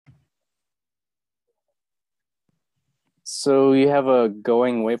So you have a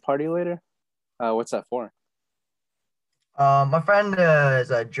going away party later? What's that for? My friend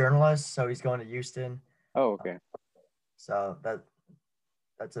is a journalist, so he's going to Houston. Oh, okay. So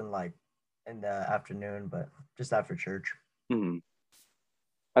that's in the afternoon, but just after church. Hmm.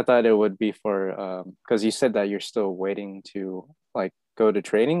 I thought it would be for because you said that you're still waiting to like go to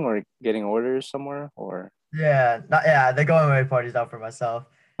training or getting orders somewhere or Yeah, not yeah. The going away party's not for myself.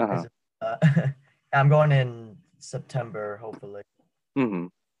 It's uh-huh. just, I'm going in September, hopefully. Hmm.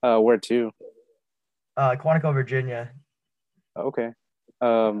 Where to? Quantico, Virginia. Okay.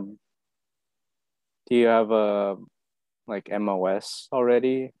 Um, do you have a like MOS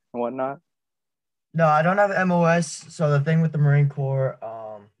already and whatnot? No, I don't have MOS. So the thing with the Marine Corps,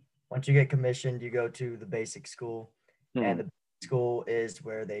 once you get commissioned, you go to the basic school, and Hmm. the school is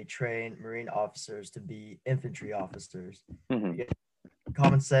where they train Marine officers to be infantry officers. Hmm. Because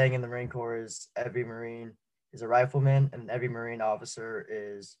common saying in the Marine Corps is every Marine is a rifleman, and every Marine officer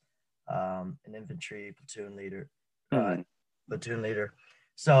is an infantry platoon leader. Uh, Hmm. platoon leader.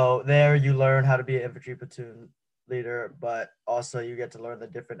 So there you learn how to be an infantry platoon leader, but also you get to learn the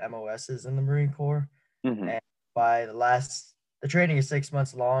different MOSs in the Marine Corps. Hmm. And by the training is 6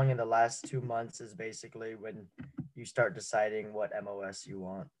 months long, and the last 2 months is basically when you start deciding what MOS you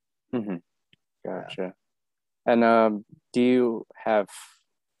want. Hmm. Yeah. Gotcha. And do you have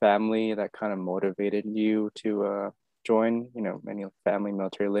family that kind of motivated you to join? Any family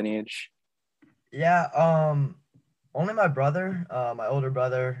military lineage? Yeah. Only my brother, my older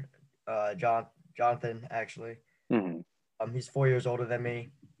brother, Jonathan, actually. Hmm. He's 4 years older than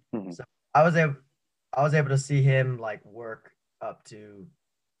me. Hmm. So I was able I was able to see him like work up to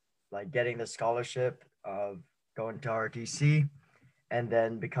like getting the scholarship of going to RTC and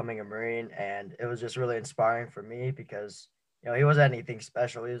then becoming a Marine. And it was just really inspiring for me because, he wasn't anything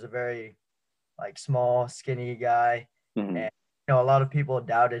special. He was a very like small, skinny guy. Hmm. And, a lot of people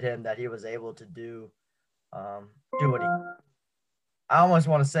doubted him that he was able to do what he, I almost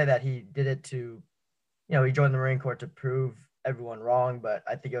want to say that he did it to, he joined the Marine Corps to prove everyone wrong, but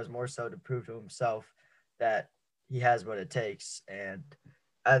I think it was more so to prove to himself that he has what it takes. And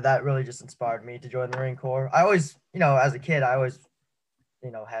that really just inspired me to join the Marine Corps. I always, as a kid, I always,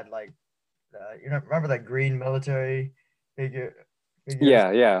 had like, remember that green military figure figures?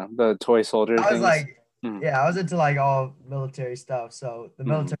 Yeah, yeah, the toy soldier I was things. like, Hmm. yeah, I was into like all military stuff. So the Hmm.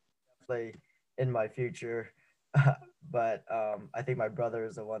 military is definitely in my future. But I think my brother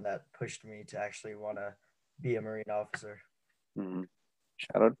is the one that pushed me to actually want to be a Marine officer. Hmm.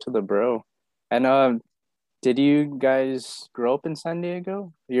 Shout out to the bro. And did you guys grow up in San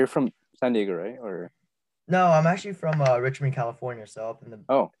Diego? You're from San Diego, right? Or No, I'm actually from Richmond, California, so up in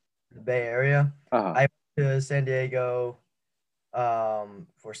oh, the Bay Area. uh-huh. I went to San Diego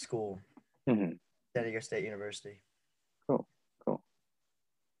for school, Hmm. San Diego State University. Cool, cool.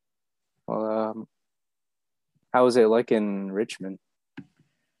 Well, how was it like in Richmond?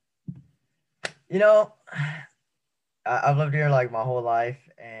 You know, I've lived here like my whole life,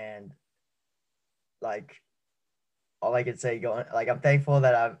 and like all I could say going like I'm thankful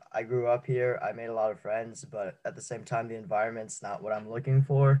that I grew up here. I made a lot of friends, but at the same time the environment's not what I'm looking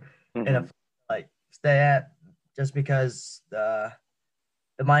for in a Hmm. like stay at, just because the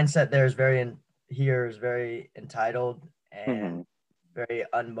mindset there is here is very entitled and Hmm. very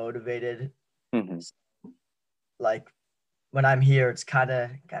unmotivated. Hmm. Like when I'm here, it's kind of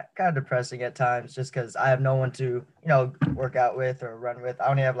depressing at times, just because I have no one to work out with or run with. I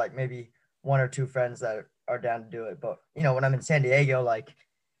only have like maybe one or two friends that are down to do it. But when I'm in San Diego, like,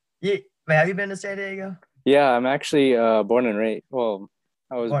 man, have you been to San Diego? Yeah, I'm actually born and raised. Well,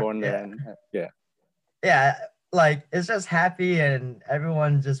 I was Or born there, yeah, and yeah. yeah, like it's just happy and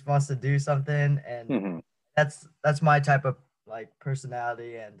everyone just wants to do something, and Hmm. that's my type of like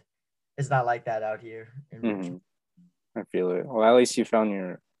personality, and it's not like that out here in Hmm. Richmond. I feel it. Well, at least you found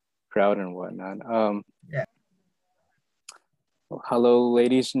your crowd and whatnot. Yeah. Well, hello,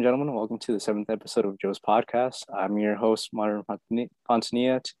 ladies and gentlemen. Welcome to the seventh episode of Joe's podcast. I'm your host, Modern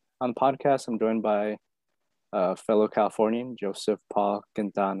Pontanilla. On the podcast, I'm joined by fellow Californian, Joseph Paul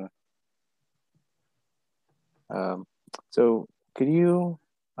Quintana. Um, so, could you,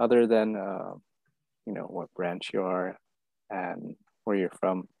 other than what branch you are and where you're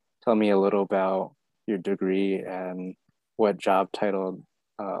from, tell me a little about your degree and what job title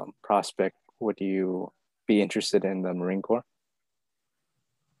prospect would you be interested in the Marine Corps?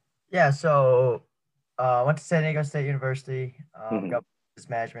 Yeah, so went to San Diego State University, Hmm. got business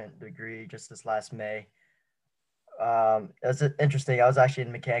management degree just this last May. It's interesting. I was actually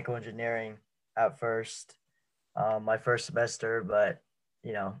in mechanical engineering at first, my first semester, but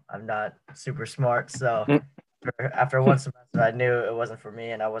I'm not super smart, so after one semester, I knew it wasn't for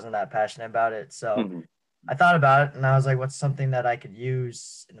me and I wasn't that passionate about it. So Hmm. I thought about it and I was like, what's something that I could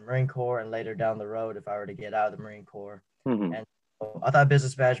use in the Marine Corps and later down the road if I were to get out of the Marine Corps? Hmm. And so I thought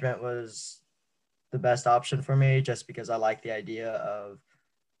business management was the best option for me just because I like the idea of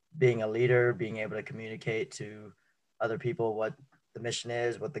being a leader, being able to communicate to other people what the mission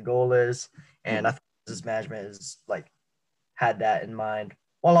is, what the goal is. And I Hmm. think business management is like had that in mind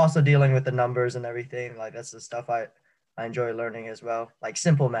while also dealing with the numbers and everything. Like that's the stuff I enjoy learning as well, like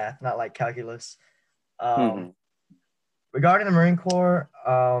simple math, not like calculus. Um, Hmm. regarding the Marine Corps,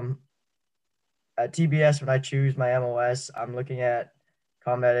 at TBS, when I choose my MOS, I'm looking at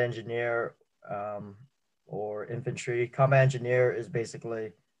combat engineer um, or infantry. Combat engineer is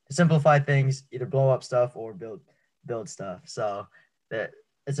basically to simplify things, either blow up stuff or build stuff. So that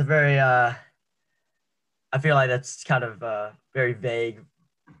it's a very I feel like that's kind of a very vague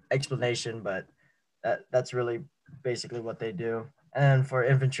explanation, but that's really basically what they do. And for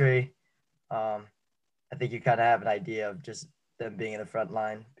infantry, um, I think you kind of have an idea of just them being in the front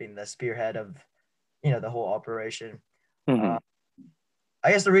line, being the spearhead of the whole operation. Hmm. Uh,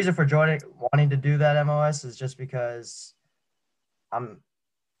 I guess the reason for wanting to do that MOS is just because I'm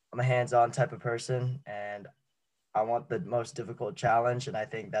I'm a hands-on type of person, and I want the most difficult challenge, and I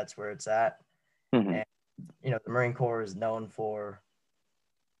think that's where it's at. Hmm. And the Marine Corps is known for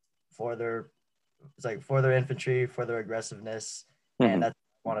their for their infantry, for their aggressiveness, and Hmm. that's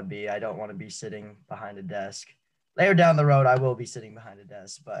what I want to be. I don't want to be sitting behind a desk. Later down the road, I will be sitting behind a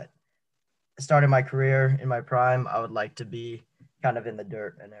desk, but starting my career in my prime, I would like to be kind of in the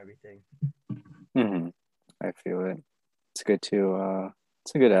dirt and everything. Hmm. I feel it. It's good to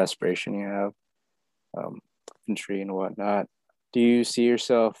it's a good aspiration you have, um, infantry and whatnot. Do you see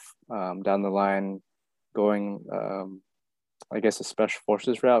yourself down the line going, I guess, a special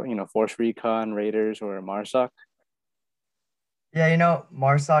forces route? Force recon, Raiders, or MARSOC? Yeah,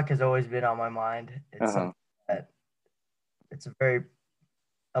 MARSOC has always been on my mind. It's Uh-huh. something that it's a very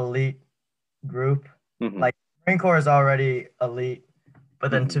elite group. Hmm. Like Marine Corps is already elite,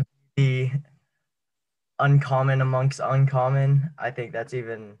 but then Hmm. to be uncommon amongst uncommon, I think that's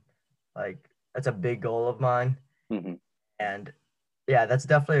even like that's a big goal of mine. Hmm. And yeah, that's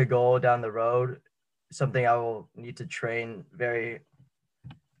definitely a goal down the road. Something I will need to train very,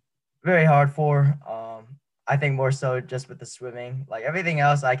 very hard for. I think more so just with the swimming. Like everything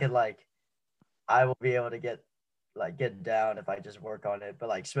else, I will be able to get down if I just work on it. But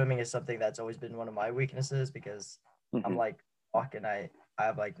like swimming is something that's always been one of my weaknesses because I'm Hmm. like walking, I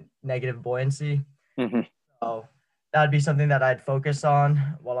have like negative buoyancy. Hmm. So that'd be something that I'd focus on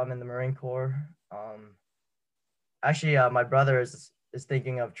while I'm in the Marine Corps. Actually, my brother is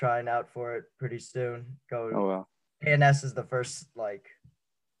thinking of trying out for it pretty soon. Go Oh well. ANS is the first like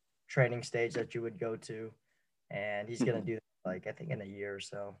training stage that you would go to, and he's gonna Hmm. do that, like I think in a year or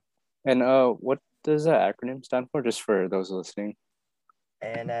so. And what does that acronym stand for? Just for those listening.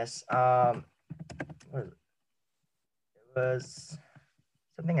 ANS, what is it? It was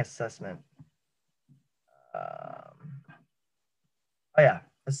something assessment. Um, oh yeah,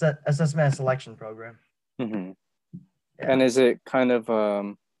 assessment and selection program. Hmm. Yeah. And is it kind of,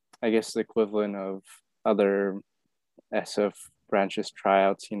 I guess, the equivalent of other SF branches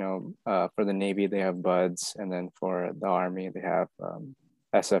tryouts? For the Navy they have buds, and then for the Army they have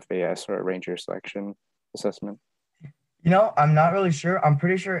SFAS, or Ranger Selection Assessment. I'm not really sure. I'm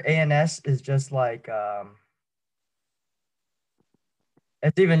pretty sure ANS is just like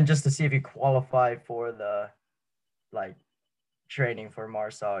it's even just to see if you qualify for the like training for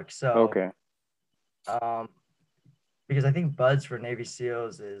MARSOC. So Okay. um because I think buds for Navy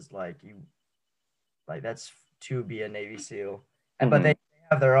SEALs is like that's to be a Navy SEAL. And but Hmm. they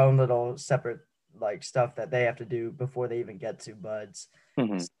have their own little separate like stuff that they have to do before they even get to buds.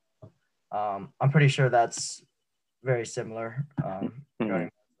 Hmm. So, I'm pretty sure that's very similar Hmm.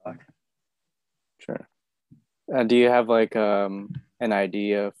 regarding MARSOC. Sure. Do you have like an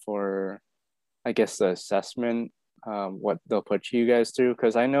idea for, I guess, the assessment, what they'll put you guys through?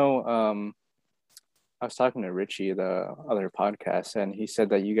 Because I know, I was talking to Richie, the other podcast, and he said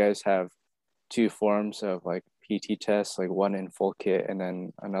that you guys have two forms of like PT tests, like one in full kit and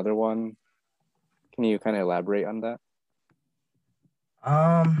then another one. Can you kind of elaborate on that?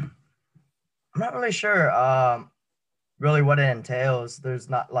 Um, I'm not really sure really what it entails. There's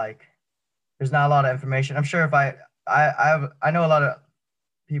not a lot of information. I'm sure if I know a lot of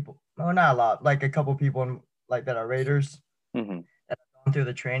people, no, not a lot, like a couple people like that are raiders Mm-hmm. that have gone through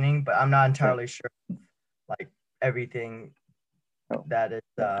the training, but I'm not Sure. entirely sure like everything Oh. that is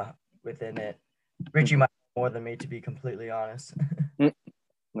within it. Richie Mm-hmm. might know more than me, to be completely honest. Mm.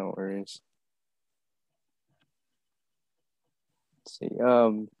 No worries. let's see.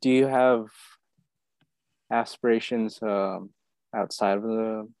 Do you have aspirations outside of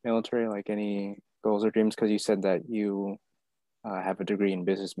the military, like any goals or dreams? Because you said that you have a degree in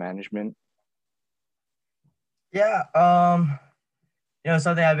business management. Yeah,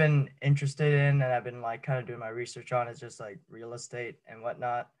 something I've been interested in and I've been like kind of doing my research on is just like real estate and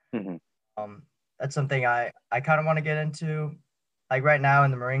whatnot. Mm-hmm. Um, that's something I kind of want to get into. Like right now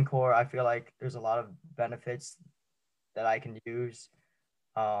in the Marine Corps, I feel like there's a lot of benefits that I can use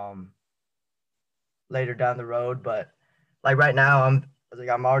um, later down the road. But like right now,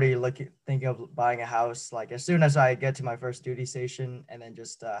 I'm already thinking of buying a house. Like as soon as I get to my first duty station, and then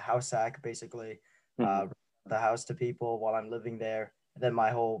just house hack basically, Mm-hmm. rent the house to people while I'm living there. And then my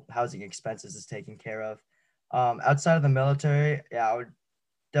whole housing expenses is taken care of. Outside of the military, yeah, I would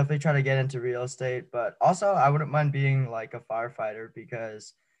definitely try to get into real estate, but also I wouldn't mind being like a firefighter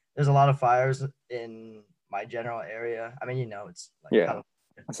because there's a lot of fires in my general area. I mean, it's like Yeah,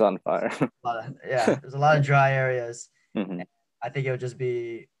 California. it's on fire. There's a lot of dry areas. Mm-hmm. And I think it would just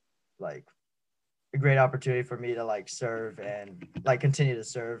be like a great opportunity for me to like serve and like continue to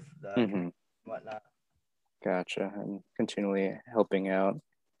serve the community Mm-hmm. and whatnot. Gotcha. And continually helping out.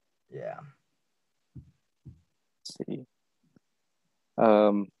 Yeah. Let's see.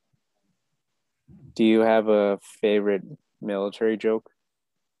 Um, do you have a favorite military joke?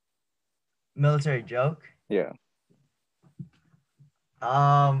 Military joke. Yeah.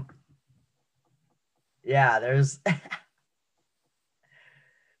 Um, yeah, there's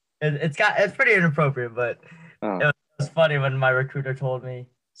it's pretty inappropriate, but Oh, it was funny when my recruiter told me.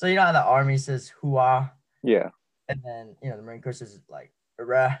 So you know how the army says "hooah," yeah. and then the Marine Corps says like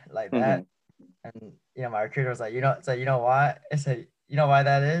 "rah" like Mm-hmm. that, and my recruiter was like, you know why? I said, you know why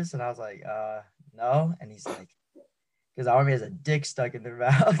that is, and I was like, no, and he's like, because the army has a dick stuck in their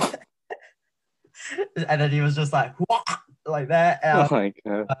mouth, and then he was just like "hooah" like that, and Oh my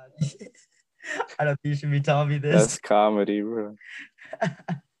God. I don't think you should be telling me this. That's comedy, bro.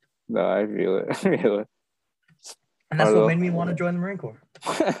 No, I feel it. I feel it. It's And that's part what of made me want to join the Marine Corps.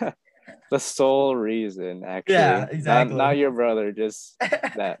 the sole reason, Yeah, actually. Not exactly. your brother, just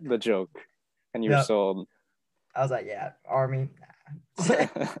that the joke. And you're Yep. sold. I was like, yeah, army.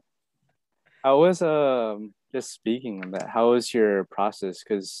 How was just speaking of that, how was your process?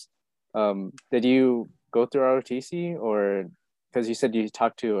 Because did you go through ROTC or because you said you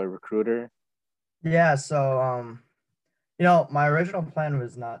talked to a recruiter? Yeah, so my original plan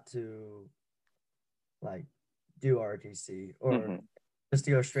was not to like do RTC or Mm-hmm. just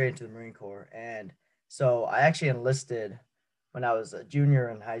to go straight into the Marine Corps. And so I actually enlisted when I was a junior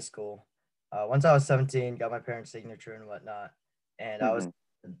in high school. Once I was 17, got my parents' signature and whatnot, and I was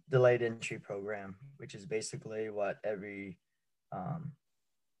Mm-hmm. delayed entry program, which is basically what every um,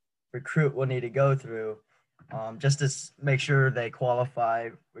 recruit will need to go through, just to make sure they qualify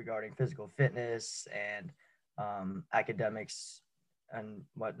regarding physical fitness and academics and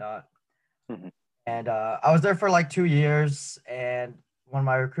whatnot. Mm-hmm. And I was there for like 2 years. And one of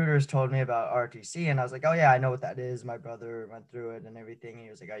my recruiters told me about RTC, and I was like, "Oh yeah, I know what that is. My brother went through it and everything." And he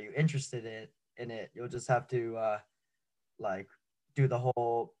was like, "Are you interested in it? You'll just have to like do the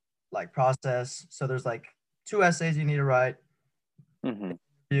whole like process. So there's like 2 essays you need to write, Mm-hmm.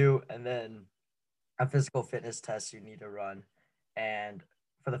 and then a physical fitness test you need to run." And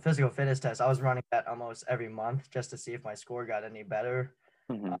for the physical fitness test, I was running that almost every month just to see if my score got any better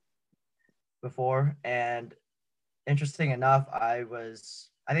Mm-hmm. before. And interesting enough, I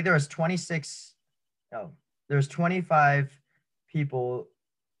think there was 26, no, there's 25 people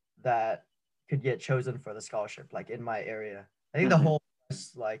that could get chosen for the scholarship, like in my area. I think the Mm-hmm. whole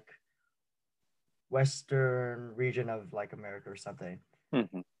like western region of like America or something.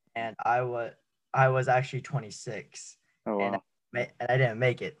 Mm-hmm. And I was actually 26, Oh and wow. I didn't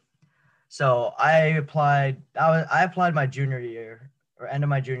make it. So I applied my junior year or end of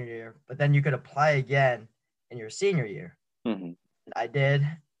my junior year, but then you could apply again in your senior year. Mm-hmm. And I did,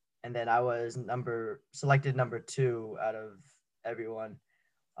 and then I was selected number 2 out of everyone.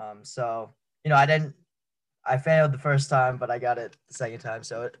 So I failed the first time, but I got it the second time,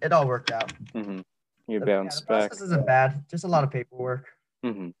 so it all worked out. Mm-hmm. You The bounce back. process isn't bad, just a lot of paperwork.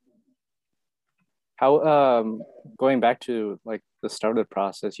 Mm-hmm. How going back to like the start of the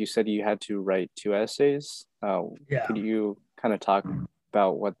process, you said you had to write 2 essays. Yeah. Could you kind of talk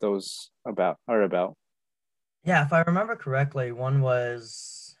about what those about are about? Yeah, if I remember correctly, one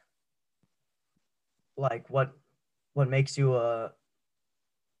was like what makes you a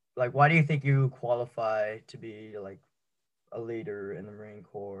like why do you think you qualify to be like a leader in the Marine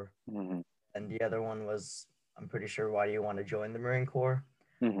Corps? Mm-hmm. And the other one was, I'm pretty sure, why do you want to join the Marine Corps?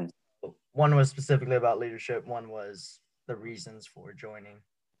 Mm-hmm. One was specifically about leadership, one was the reasons for joining.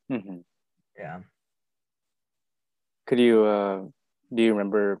 Mm-hmm. Yeah. Could you do you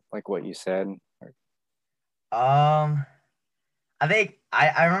remember like what you said? Um, I think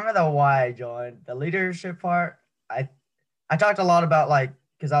I remember the why I joined. The leadership part. I talked a lot about like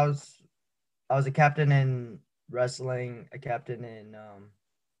because I was a captain in wrestling, a captain in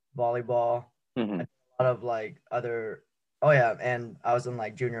volleyball, Mm-hmm. a lot of like other. Oh yeah, and I was in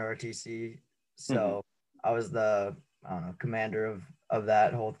like junior RTC, Mm-hmm. so I was the I don't know commander of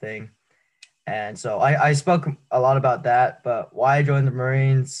that whole thing. And so I spoke a lot about that, but why I joined the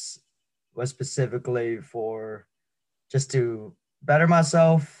Marines was specifically for just to better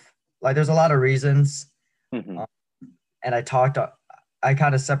myself. Like there's a lot of reasons. Mm-hmm. Um, and I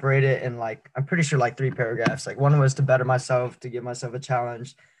kind of separated it in like, I'm pretty sure like 3 paragraphs. Like one was to better myself, to give myself a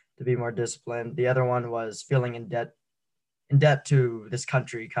challenge, to be more disciplined. The other one was feeling in debt to this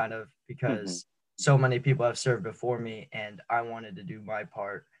country kind of Mm-hmm. because so many people have served before me and I wanted to do my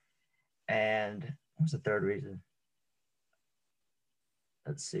part. And what was the third reason?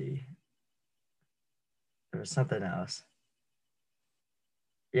 Let's see. There was something else.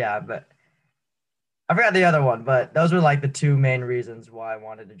 Yeah, but I forgot the other one, but those were like the two main reasons why I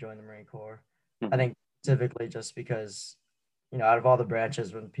wanted to join the Marine Corps. I Mm-hmm. think specifically just because, out of all the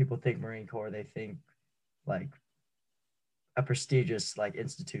branches, when people think Marine Corps, they think like a prestigious like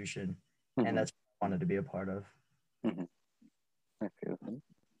institution, and Mm-hmm. that's what I wanted to be a part of. Mm-hmm. I feel that.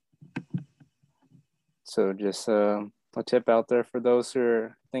 So just a tip out there for those who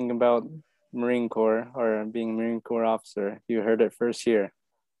are thinking about Marine Corps or being a Marine Corps officer. You heard it first here.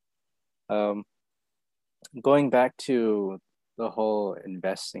 Um, Going back to the whole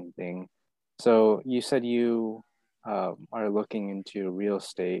investing thing. So you said you are looking into real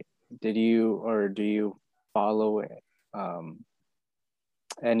estate. Did you or do you follow um,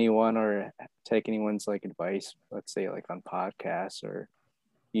 anyone or take anyone's like advice, let's say like on podcasts or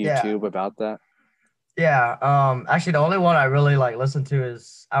Yeah, YouTube about that? yeah. Actually, the only one I really like listen to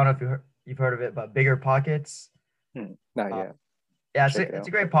is I don't know if you've heard of it, but Bigger Pockets. Not Uh, yet. yeah, Check it it's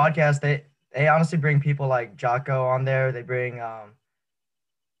a out. great podcast. They honestly bring people like Jocko on there. They bring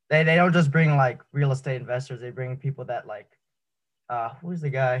they don't just bring like real estate investors. They bring people that like who's the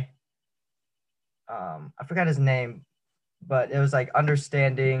guy? I forgot his name, but it was like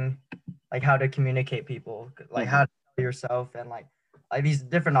understanding like how to communicate people, like Mm-hmm. how to tell yourself and like these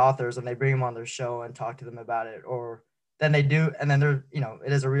different authors and they bring them on their show and talk to them about it or then they do and then they're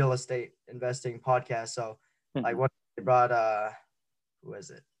it is a real estate investing podcast. So like Mm-hmm. what they brought who is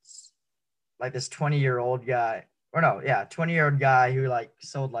it? Like this 20-year-old guy or no, yeah, 20-year-old guy who like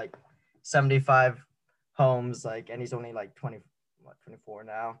sold like 75 homes like and he's only like 24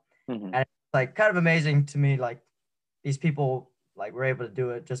 now. Mm-hmm. And it's like kind of amazing to me like these people like were able to do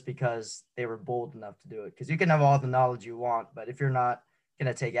it just because they were bold enough to do it because you can have all the knowledge you want but if you're not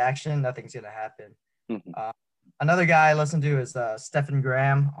going to take action nothing's going to happen. Mm-hmm. uh, Another guy I listen to is Stephen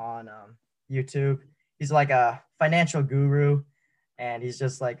Graham on YouTube. He's like a financial guru and he's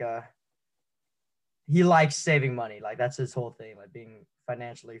just like he likes saving money. Like that's his whole thing, like being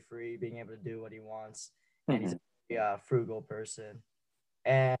financially free, being able to do what he wants. And he's Mm-hmm. a very, frugal person.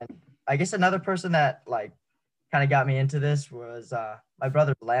 And I guess another person that like kind of got me into this was my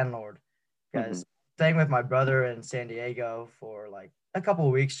brother's landlord, Mm-hmm. because staying with my brother in San Diego for like a couple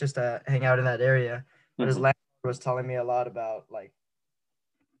of weeks just to hang out in that area. But his Mm-hmm. landlord was telling me a lot about like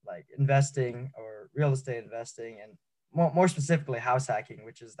investing or real estate investing and more specifically house hacking,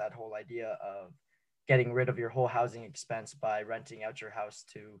 which is that whole idea of getting rid of your whole housing expense by renting out your house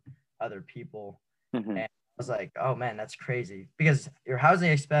to other people. Mm-hmm. And I was like, oh man, that's crazy because your housing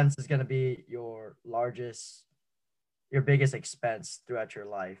expense is going to be your biggest expense throughout your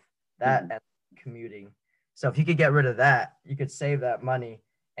life. That Mm-hmm. and commuting. So if you could get rid of that, you could save that money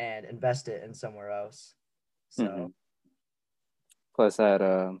and invest it in somewhere else. Mm-hmm. So, Plus that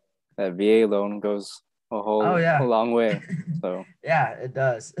VA loan goes oh a yeah, long way. So yeah, it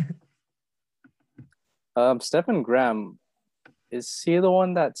does. Stephen Graham, is he the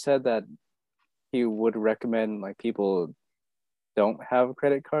one that said that he would recommend like people don't have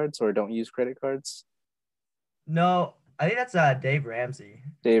credit cards or don't use credit cards? No, I think that's Dave Ramsey.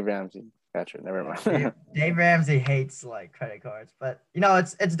 Dave Ramsey. Gotcha. Never Yeah, mind. Dave Ramsey hates like credit cards, but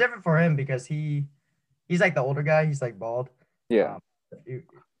it's different for him because he's like the older guy. He's like bald. Yeah. Um, you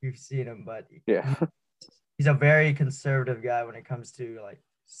you've seen him, but Yeah. he's a very conservative guy when it comes to like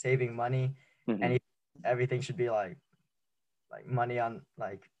saving money, Mm-hmm. and everything should be like money on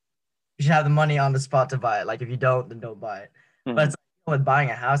like you should have the money on the spot to buy it. Like if you don't, then don't buy it. But Mm-hmm. it's like, with buying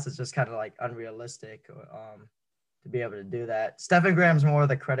a house, it's just kind of like unrealistic. to be able to do that. Stephen Graham's more of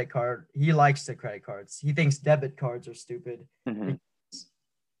the credit card. He likes the credit cards. He thinks debit cards are stupid. Mm-hmm.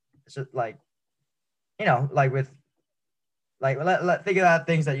 It's just like, like with think about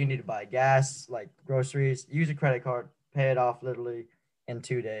things that you need to buy: gas, like groceries. Use a credit card, pay it off literally in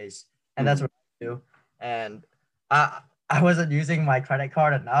 2 days, and that's Mm-hmm. what I do. And I wasn't using my credit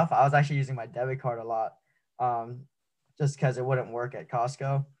card enough. I was actually using my debit card a lot, just because it wouldn't work at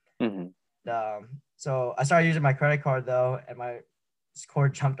Costco. Mm-hmm. So I started using my credit card though, and my score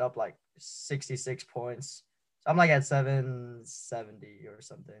jumped up like 66 points. So I'm like at 770 or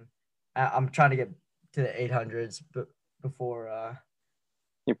something. I'm trying to get to the 800s, but before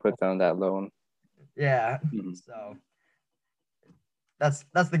You put down that loan. yeah. Mm-hmm. So that's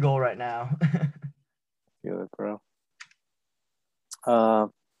the goal right now. Feel it, bro.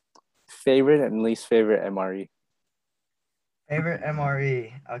 Favorite and least favorite MRE. Favorite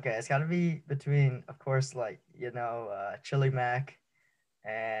MRE. Okay, it's got to be between, of course, like chili mac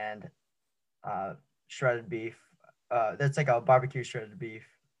and shredded beef. That's like a barbecue shredded beef.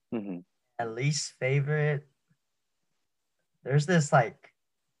 Mm-hmm. And least favorite, there's this like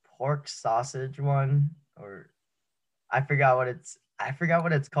pork sausage one, or I forgot what it's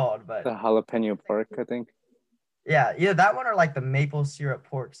called, but The jalapeno pork, I think. yeah, either that one or like the maple syrup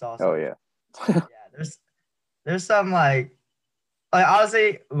pork sausage. Oh yeah. Yeah, there's some like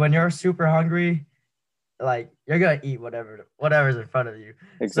honestly, when you're super hungry, like you're gonna eat whatever's in front of you.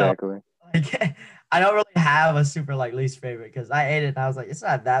 Exactly. So like I don't really have a super like least favorite because I ate it and I was like, it's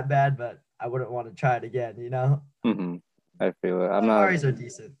not that bad, but I wouldn't want to try it again, Mm-hmm. I feel it. I'm not. Curries are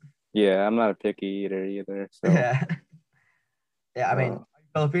decent. Yeah, I'm not a picky eater either. So. Yeah. Yeah, I mean, are you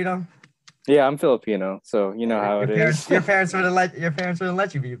Filipino? Yeah, I'm Filipino, so you know Yeah, how it is. Your parents wouldn't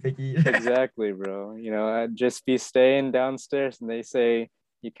let you be a picky eater. Exactly, bro. I'd just be staying downstairs and they say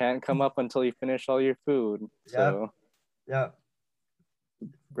you can't come up until you finish all your food. So Yep.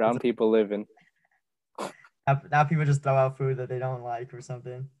 brown people living. Now people just throw out food that they don't like or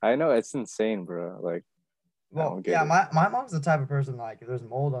something. I know, it's insane, bro. Like, I Well, don't get yeah, it. my mom's the type of person like if there's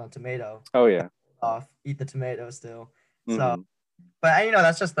mold on a tomato, Oh yeah. eat the tomato still. So, Mm-hmm. but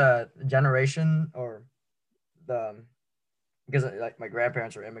that's just the generation or the because like my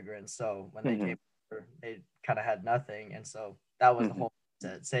grandparents were immigrants, so when they Mm-hmm. came over, they kind of had nothing, and so that was the Mm-hmm. whole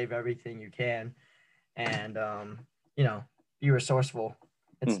set, save everything you can, and you know, be resourceful.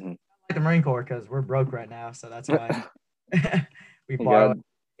 It's Mm-hmm. like the Marine Corps because we're broke right now, so that's why we you borrow got it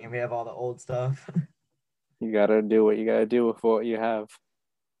and we have all the old stuff. you gotta do what you gotta do with what you have.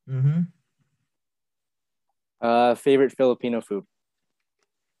 Mm-hmm. Favorite Filipino food.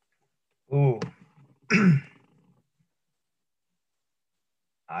 Ooh.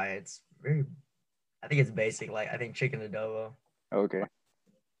 It's very. I think it's basic. Like I think chicken adobo. Okay.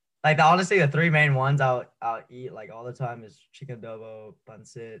 Like honestly, the three main ones I'll eat like all the time is chicken adobo,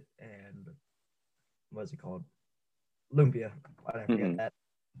 pancit, and what's it called? Lumpia. Why did I forget Mm-hmm. that?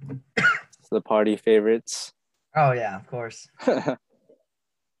 It's the party favorites. Oh yeah, of course.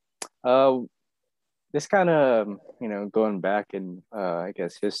 uh, this kind of going back in I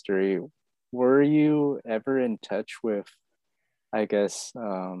guess history. Were you ever in touch with I guess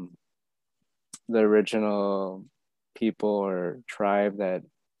the original people or tribe that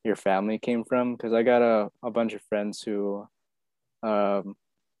your family came from? Because I got a bunch of friends who um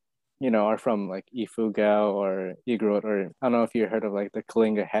are from like Ifugao or Igorot, or I don't know if you heard of like the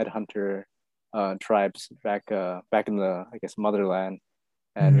Kalinga headhunter tribes back in the I guess motherland.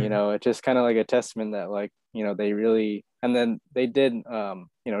 And Mm-hmm. it's just kind of like a testament that like they really, and then they did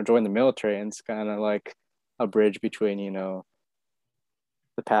join the military, and it's kind of like a bridge between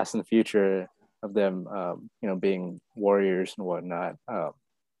the past and the future of them being warriors and whatnot.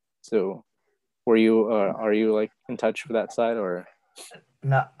 So are you like in touch with that side, or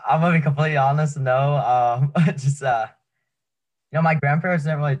No, I'm gonna be completely honest. No, just my grandparents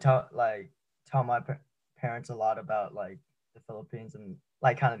never really tell my parents a lot about like the Philippines and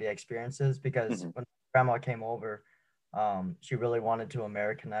like kind of the experiences because Mhm. when grandma came over, she really wanted to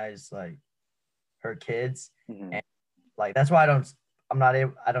Americanize like her kids, Mhm. and like that's why I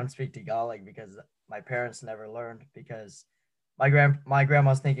don't speak Tagalog because my parents never learned because my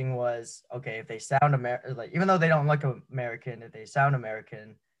grandma's thinking was okay if they sound American, like even though they don't look American, if they sound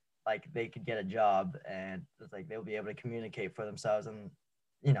American, like they could get a job and it's like they'll be able to communicate for themselves, and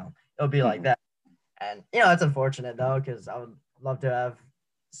it'll be like Mhm. that. And it's unfortunate though because I would love to have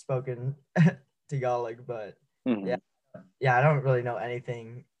spoken Tagalog, but yeah, Mhm. yeah, I don't really know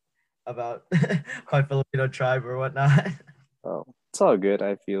anything about my Filipino tribe or whatnot. Oh, it's all good.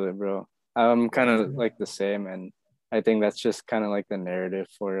 I feel it, bro. I'm kind of like the same, and I think that's just kind of like the narrative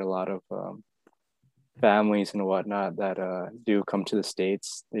for a lot of families and whatnot that do come to the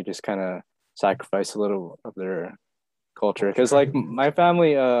States. They just kind of sacrifice a little of their culture. Because like my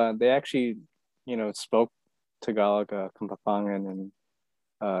family, they actually, spoke Tagalog, Kapampangan, and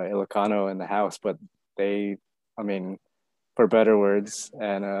Ilocano in the house, but they, I mean, for better words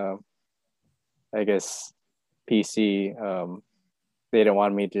and I guess PC, they don't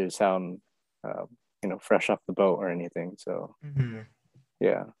want me to sound, fresh off the boat or anything. So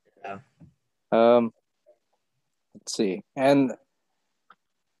yeah. Yeah. Let's see, and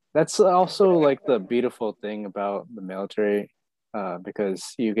that's also like the beautiful thing about the military,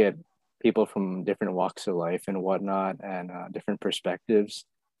 because you get people from different walks of life and whatnot, and different perspectives,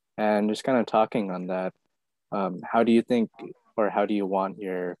 and just kind of talking on that. How do you think, or how do you want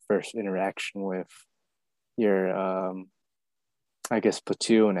your first interaction with your, I guess,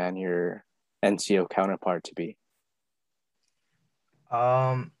 platoon and your NCO counterpart to be?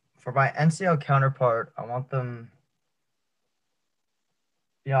 For my NCO counterpart, I want them,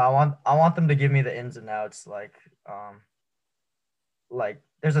 I want them to give me the ins and outs. Like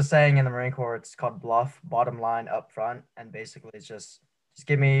there's a saying in the Marine Corps, it's called bluff, bottom line, up front, and basically it's just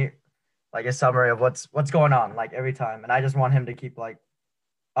give me like a summary of what's going on like every time, and I just want him to keep like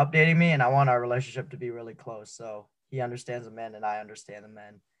updating me, and I want our relationship to be really close, so he understands the men and I understand the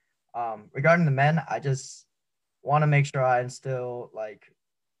men. Regarding the men, I just want to make sure I instill like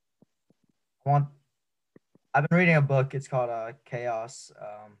I want. I've been reading a book. It's called Chaos,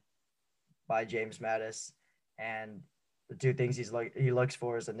 by James Mattis, and the two things he looks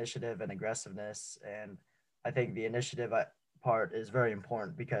for is initiative and aggressiveness. And I think the initiative part is very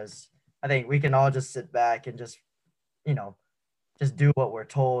important because I think we can all just sit back and just you know just do what we're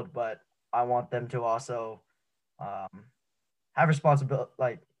told, but I want them to also have responsibility,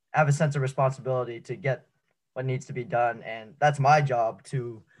 like have a sense of responsibility to get what needs to be done, and that's my job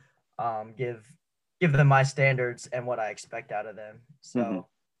to give them my standards and what I expect out of them. So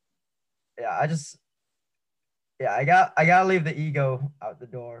yeah, I gotta leave the ego out the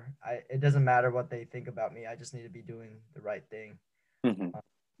door. It doesn't matter what they think about me. I just need to be doing the right thing.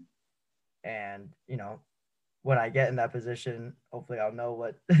 And when I get in that position, hopefully I'll know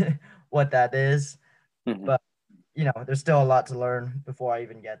what what that is. But there's still a lot to learn before I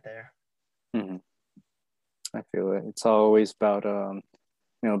even get there. I feel it. It's always about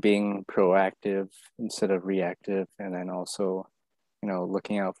being proactive instead of reactive, and then also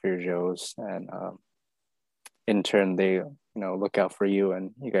looking out for your Joes, and in turn they look out for you,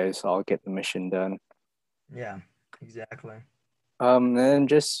 and you guys all get the mission done. Yeah, exactly. And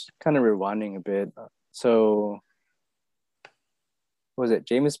just kind of rewinding a bit. So was it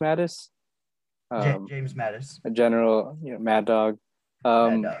James Mattis? James Mattis, a general, Mad Dog.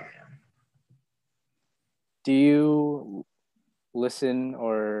 Mad Dog, yeah. Do you listen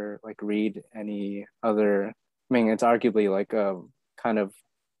or like read any other? I mean, it's arguably like a kind of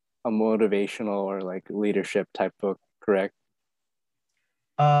a motivational or like leadership type book, correct?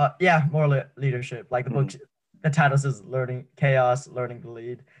 Yeah, more leadership. Like the book, the title says "Learning Chaos, Learning to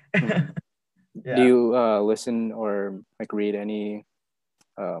Lead." Yeah. Do you listen or like read any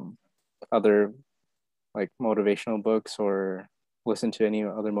other like motivational books or listen to any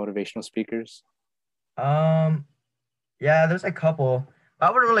other motivational speakers? Yeah, there's a couple.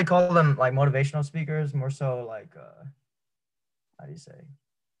 I wouldn't really call them like motivational speakers, more so like how do you say,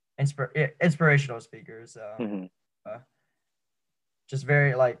 inspirational speakers. Just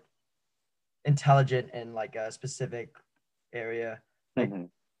very like intelligent in like a specific area. Like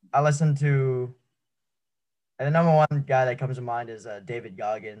I listen to, and the number one guy that comes to mind is David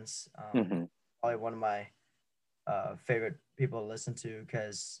Goggins. Probably one of my favorite people to listen to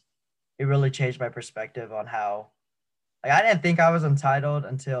because it really changed my perspective on how, like, I didn't think I was entitled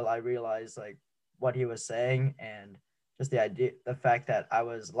until I realized like what he was saying, and just the fact that I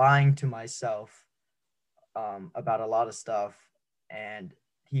was lying to myself about a lot of stuff, and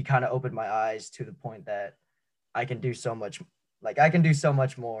he kind of opened my eyes to the point that I can do so much, like I can do so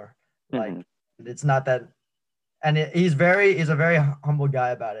much more. Like it's not that, and he's a very humble guy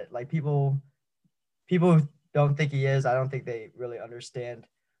about it. Like people don't think he is. I don't think they really understand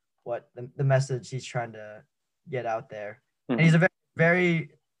what the message he's trying to get out there. And he's a very, very,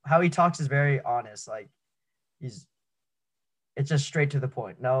 how he talks is very honest. Like it's just straight to the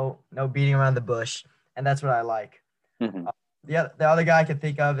point. No beating around the bush. And that's what I like. The other guy I can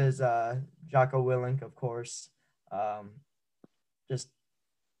think of is Jocko Willink, of course. I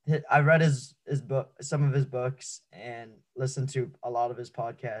read his book, some of his books, and listened to a lot of his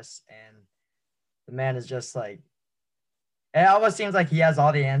podcasts, and the man is just like, it almost seems like he has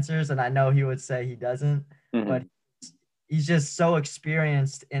all the answers, and I know he would say he doesn't, but he's just so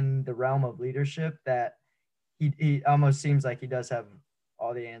experienced in the realm of leadership that he almost seems like he does have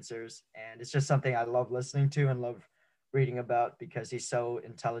all the answers. And it's just something I love listening to and love reading about because he's so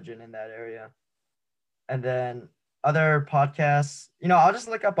intelligent in that area. And then other podcasts, I'll just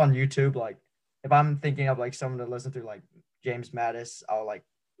look up on YouTube. Like if I'm thinking of like someone to listen to, like James Mattis, I'll like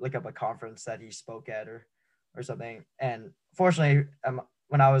look up a conference that he spoke at or something. And fortunately,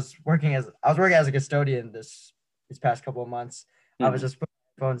 when I was working as a custodian these past couple of months, I was just putting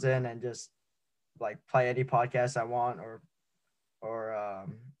my phones in and just like play any podcast I want or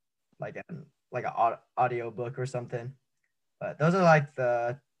like an audio book or something. But those are like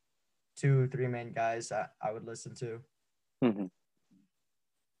the 2-3 main guys I would listen to. Mm-hmm.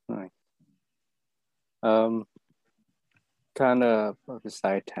 Nice. Kind of a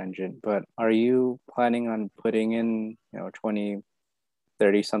side tangent, but are you planning on putting in 20,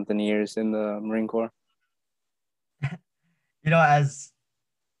 30 something years in the Marine Corps? As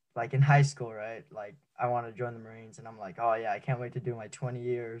like in high school, right? Like I want to join the Marines and I'm like, oh yeah, I can't wait to do my 20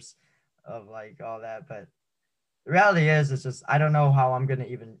 years of like all that. But the reality is, it's just I don't know how I'm gonna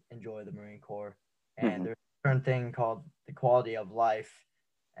even enjoy the Marine Corps. And Mm-hmm. there's a certain thing called the quality of life.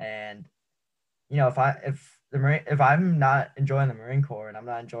 And if I'm not enjoying the Marine Corps and I'm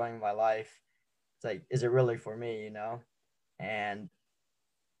not enjoying my life, it's like, is it really for me? And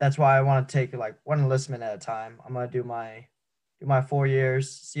that's why I want to take like one enlistment at a time. I'm gonna do my 4 years,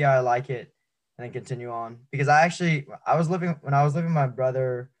 see how I like it, and then continue on. Because I was living with my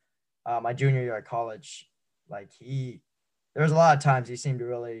brother, my junior year at college. Like there was a lot of times he seemed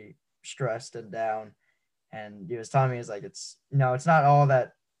really stressed and down, and he was telling me it's not all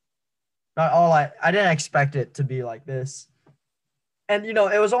that, not all I didn't expect it to be like this. And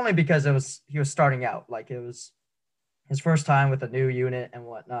it was only because he was starting out, like it was his first time with a new unit and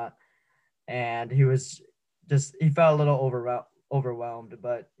whatnot, and he felt a little overwhelmed.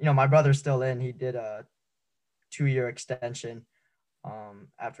 But my brother's still in. He did a 2-year extension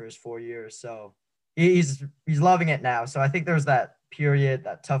after his 4 years, so he's loving it now. So I think there's that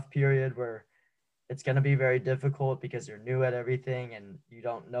tough period where it's going to be very difficult because you're new at everything and you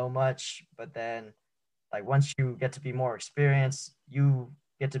don't know much. But then like once you get to be more experienced, you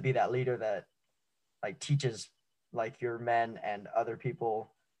get to be that leader that like teaches like your men and other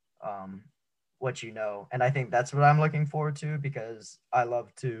people what and I think that's what I'm looking forward to, because I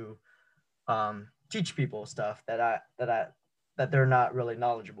love to teach people stuff that they're not really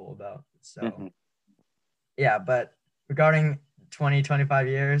knowledgeable about. So Mm-hmm. yeah, but regarding 20-25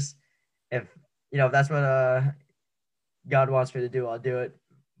 years, if if that's what God wants me to do, I'll do it.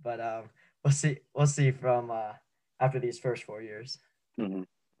 But we'll see from after these first 4 years. Mm-hmm.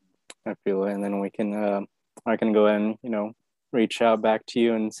 I feel it, and then I can go and reach out back to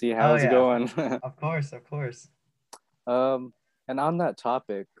you and see how Oh it's yeah, going. of course, of course. And on that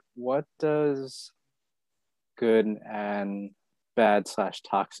topic, what does good and bad /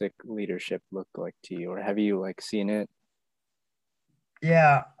 toxic leadership look like to you, or have you like seen it?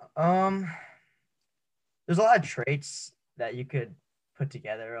 Yeah, there's a lot of traits that you could put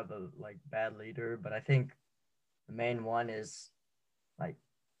together of a like bad leader, but I think the main one is like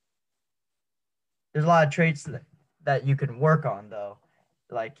there's a lot of traits that you can work on though.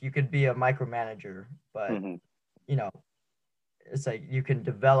 Like you could be a micromanager, but Mm-hmm. you know, it's like you can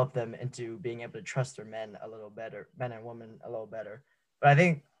develop them into being able to trust their men a little better, men and women a little better. But I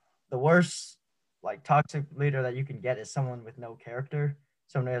think the worst like toxic leader that you can get is someone with no character,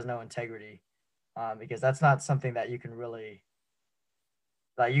 someone who has no integrity, because that's not something that you can really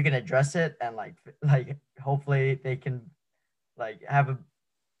like. You can address it and like hopefully they can like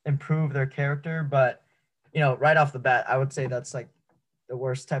improve their character, but right off the bat, I would say that's like the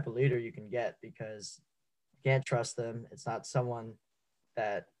worst type of leader you can get, because you can't trust them. It's not someone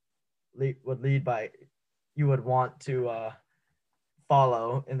that would lead by you would want to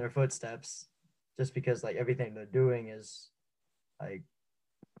follow in their footsteps, just because like everything they're doing is like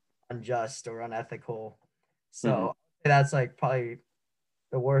unjust or unethical. Mm-hmm. So that's like probably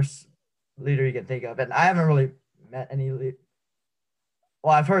the worst leader you can think of. And I haven't really met any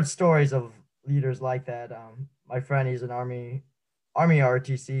well, I've heard stories of leaders like that. My friend, he's an army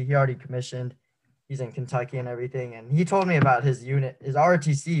ROTC. He already commissioned. He's in Kentucky and everything, and he told me about his unit, his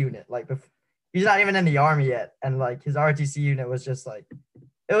ROTC unit. Like, he's not even in the army yet, and like his ROTC unit was just like,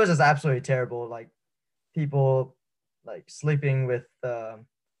 it was just absolutely terrible. Like people like sleeping with,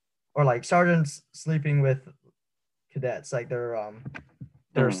 or like sergeants sleeping with cadets, like they're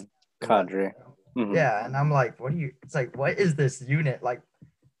Mm-hmm. Cadre. Mm-hmm. yeah. And I'm like, what do you? It's like, what is this unit like?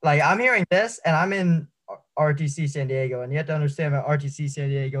 Like I'm hearing this, and I'm in RTC San Diego, and you have to understand about RTC San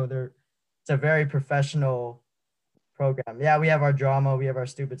Diego, it's a very program. Yeah, we have our drama, we have our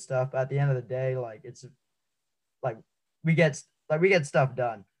stupid stuff, but at the end of the day, like it's like we get stuff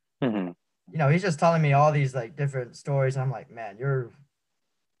done. Mm-hmm. You know, he's just telling me all these like different stories. I'm like, man,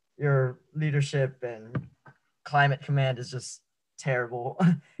 your leadership and climate command is just terrible,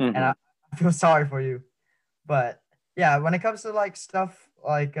 and Mm-hmm. I feel sorry for you. But yeah, when it comes to like stuff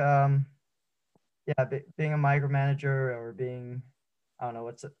like yeah, being a micromanager or being, I don't know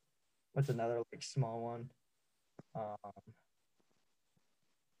what's another like small one. Um,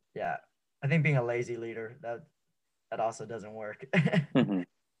 yeah, I think being a lazy leader that also doesn't work. Mm-hmm.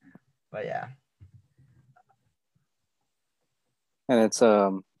 But yeah, And it's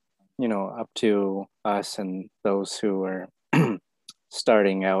up to us and those who are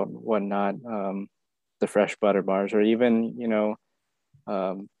starting out, whatnot, the fresh butter bars, or even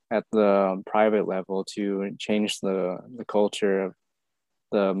at the private level to change the culture of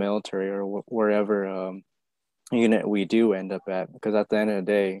the military or wherever unit we do end up at. Because at the end of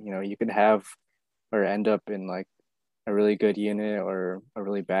the day, you could have or end up in like a really good unit or a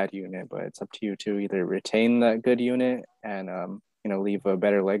really bad unit, but it's up to you to either retain that good unit and leave a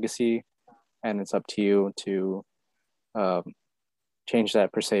better legacy, and it's up to you to um, change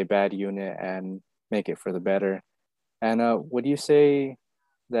that per se bad unit and make it for the better. And would you say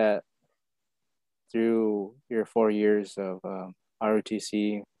that through your 4 years of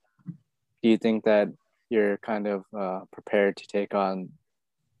ROTC, do you think that you're kind of prepared to take on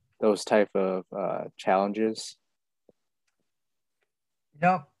those type of challenges? you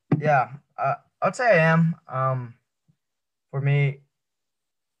know, yeah, I'd say I am. For me,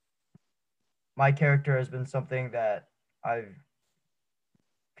 my character has been something that I've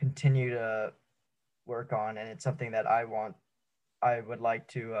continued to work on, and it's something that I would like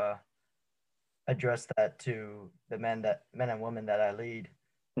to address that to the men and women that I lead.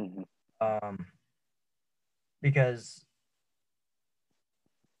 Mm-hmm. Um, because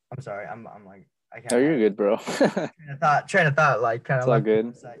I'm sorry, I'm like I kind Oh, of you're had good, bro. train of thought like kind It's of all left me for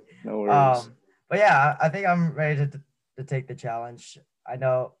good. a sec. No worries. But yeah, I think I'm ready to take the challenge. I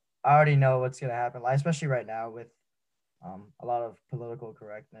already know what's gonna happen, like especially right now with a lot of political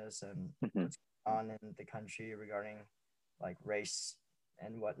correctness and Mm-hmm. what's going on in the country regarding like race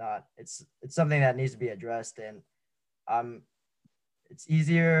and whatnot. It's something that needs to be addressed, and um, it's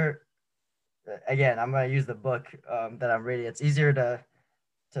easier. Again, I'm gonna use the book that I'm reading. It's easier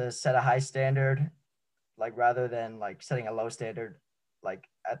to set a high standard, like rather than like setting a low standard, like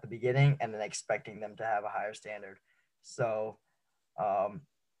at the beginning and then expecting them to have a higher standard. So um,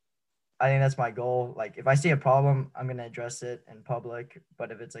 I think that's my goal. Like if I see a problem, I'm gonna address it in public.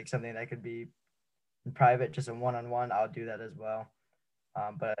 But if it's like something that could be in private, just a one-on-one, I'll do that as well.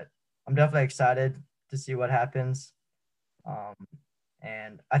 But I'm definitely excited to see what happens. Um,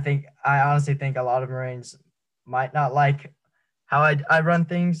 and I honestly think a lot of Marines might not like how I run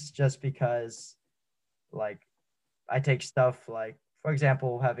things just because like I take stuff like, for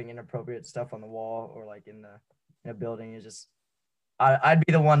example, having inappropriate stuff on the wall or like in a building is just I'd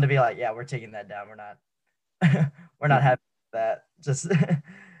be the one to be like, yeah, we're taking that down. We're not we're not Mm-hmm. having that. Just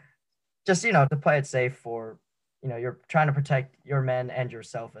just to play it safe for you're trying to protect your men and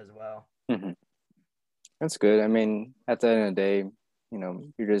yourself as well. Mm-hmm. That's good. I mean, at the end of the day,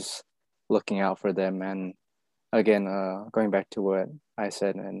 you're just looking out for them. And again, going back to what I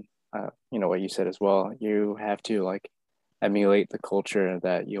said and what you said as well, you have to like emulate the culture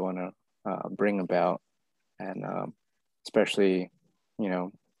that you want to bring about, and especially you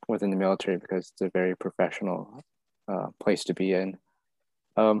know within the military because it's a very professional place to be in.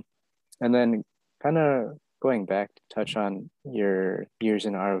 Um, and then kind of going back to touch on your years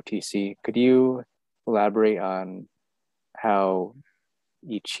in ROTC, could you elaborate on how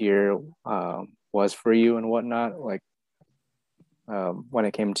each year was for you and whatnot? Like when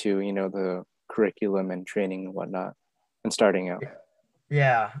it came to the curriculum and training and whatnot, and starting out.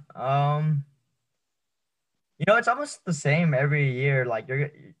 Yeah. It's almost the same every year. Like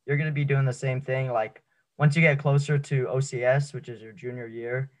you're gonna be doing the same thing. Like once you get closer to OCS, which is your junior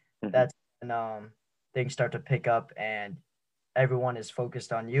year, Mm-hmm. that's when things start to pick up and everyone is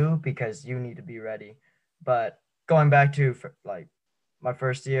focused on you because you need to be ready. But going back to like my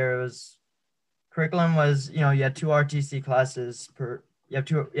first year, it was curriculum was you had two RTC classes per you have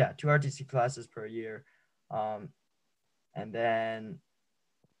two RTC classes per year, um, and then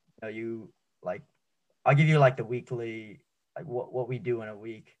you like I'll give you like the weekly, like what we do in a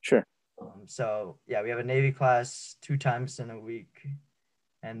week. Sure. So yeah, we have a Navy class 2 times in a week,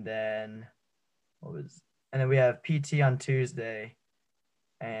 and then what was, and then we have PT on Tuesday,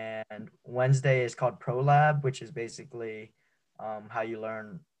 and Wednesday is called Pro Lab, which is basically how you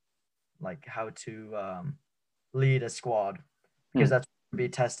learn like how to lead a squad because that's what be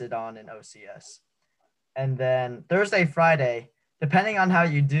tested on in OCS. And then Thursday, Friday, depending on how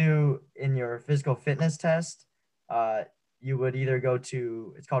you do in your physical fitness test, you would either go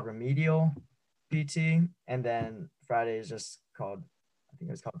to, it's called remedial PT, and then Friday is just called, I think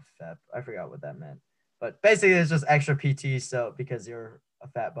it was called FEP. I forgot what that meant. But basically, it's just extra PT. So because you're a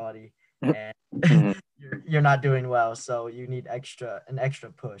fat body and you're not doing well, so you need an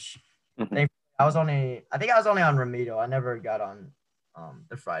extra push. I think I was only on remedial. I never got on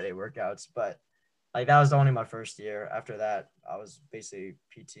the Friday workouts, but like that was only my first year. After that, I was basically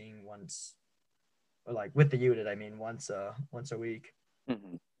PTing once, or like with the unit, I mean once a week.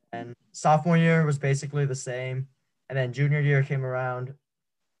 And sophomore year was basically the same. And then junior year came around.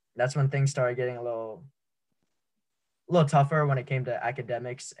 That's when things started getting a little tougher when it came to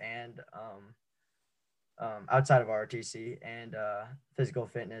academics and outside of ROTC and physical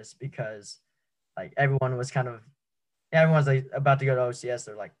fitness, because like everyone's like about to go to OCS.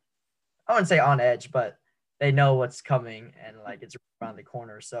 They're like, I wouldn't say on edge, but they know what's coming and like it's around the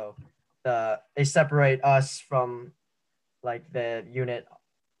corner. So they separate us from like the unit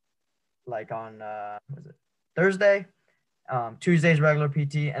like on was it Thursday? Tuesday's regular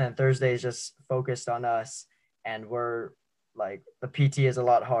PT, and then Thursday is just focused on us. And we're like, the PT is a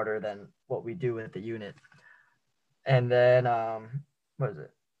lot harder than what we do with the unit. And then what was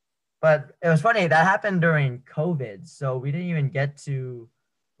it? But it was funny that happened during COVID, so we didn't even get to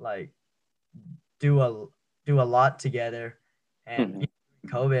like do a lot together. And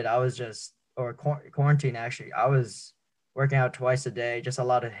COVID, I was just, or quarantine actually, I was working out twice a day, just a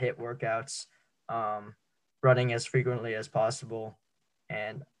lot of HIIT workouts, running as frequently as possible.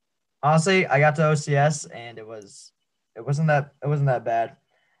 And honestly, I got to OCS and it wasn't that bad.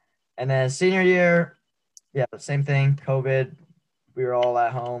 And then senior year, yeah, same thing. COVID, we were all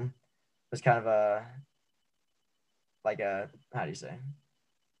at home. It was kind of a how do you say?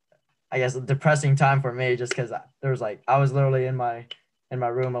 I guess a depressing time for me, just because there was like I was literally in my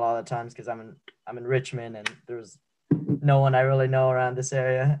room a lot of the times because I'm in Richmond and there's no one I really know around this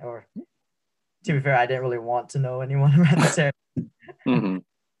area. Or to be fair, I didn't really want to know anyone around this area.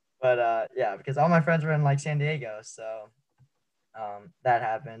 But yeah, because all my friends were in like San Diego, so that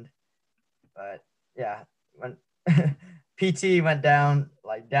happened. But yeah, when PT went down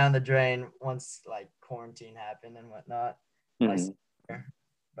the drain once like quarantine happened and whatnot.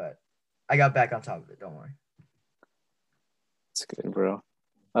 But I got back on top of it. Don't worry. That's good, bro.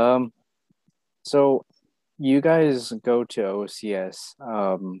 So you guys go to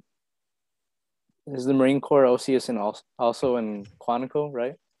OCS. Is the Marine Corps OCS also in Quantico,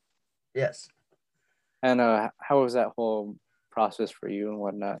 right? Yes. And how was that whole process for you and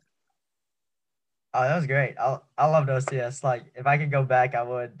whatnot? Oh, that was great. I loved OCS. Like if I could go back, I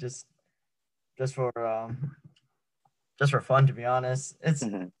would just for fun, to be honest. It's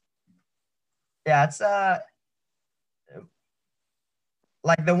yeah, it's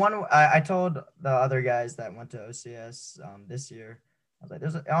like the one I told the other guys that went to OCS this year. I was like,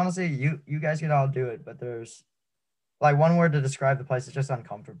 there's honestly you guys could all do it, but there's like one word to describe the place is just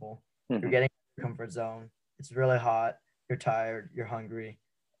uncomfortable. You're getting your comfort zone. It's really hot. You're tired. You're hungry.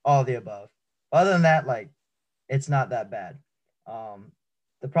 All the above. Other than that, like it's not that bad.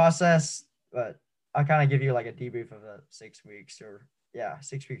 The process, but I'll kind of give you like a debrief of the 6 weeks, or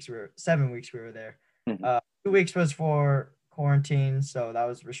 6 weeks. 7 weeks we were there. 2 weeks was for quarantine, so that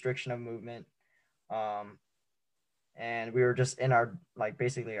was restriction of movement. And we were just in our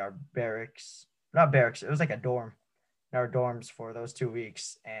basically our barracks, not barracks. It was like a dorm, in our dorms for those 2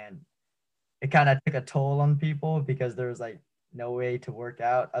 weeks, and it kind of took a toll on people because there was like no way to work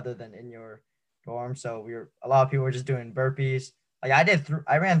out other than in your dorm. So a lot of people were just doing burpees. Like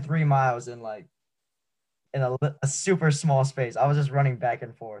I ran 3 miles in a super small space. I was just running back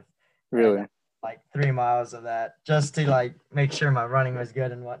and forth. Really? And, like 3 miles of that just to like make sure my running was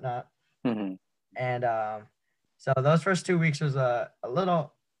good and whatnot. And so those first 2 weeks was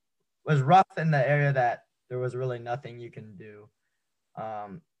was rough in the area that there was really nothing you can do.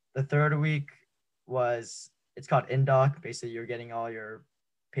 The third week it's called INDOC. Basically, you're getting all your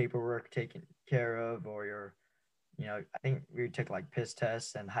paperwork taken care of, or I think we took like piss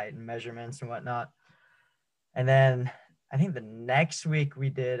tests and height and measurements and whatnot. And then I think the next week we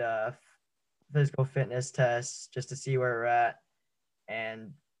did a physical fitness test just to see where we're at.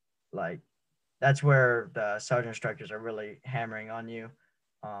 And like, that's where the sergeant instructors are really hammering on you.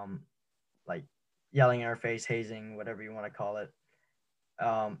 Like yelling in our face, hazing, whatever you want to call it.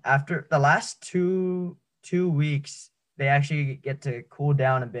 After the last two weeks, they actually get to cool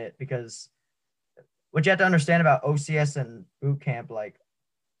down a bit, because what you have to understand about OCS and boot camp, like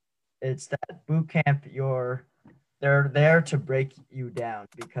it's that boot camp, you're they're there to break you down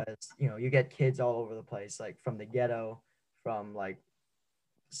because, you know, you get kids all over the place, like from the ghetto, from like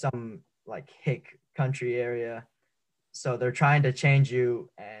some like hick country area. So they're trying to change you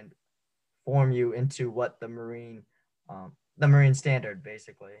and form you into what the Marine standard,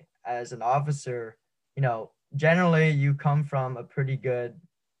 basically. As an officer, you know, generally you come from a pretty good,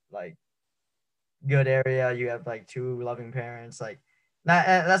 like, good area. You have like two loving parents. Like, not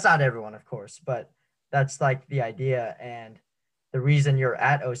that's not everyone, of course, but that's like the idea. And the reason you're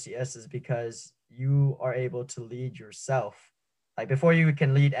at OCS is because you are able to lead yourself. Like before you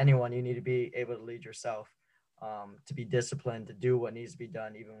can lead anyone, you need to be able to lead yourself, to be disciplined, to do what needs to be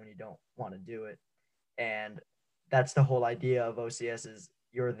done, even when you don't want to do it. And that's the whole idea of OCS is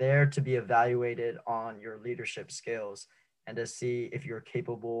you're there to be evaluated on your leadership skills and to see if you're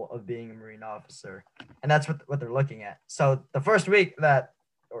capable of being a Marine officer. And that's what they're looking at. So the first week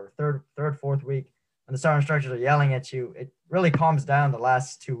or fourth week, when the sergeant instructors are yelling at you, it really calms down the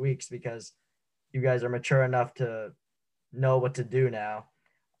last 2 weeks because you guys are mature enough to know what to do now.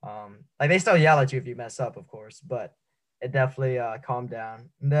 Like they still yell at you if you mess up, of course, but it definitely calmed down.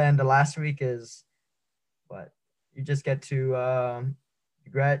 And then the last week is what you just get to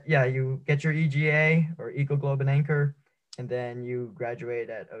you get your EGA or Eagle Globe and Anchor, and then you graduate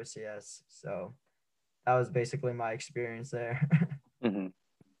at OCS. So that was basically my experience there. Mm-hmm.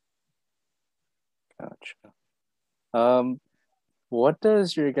 Gotcha. What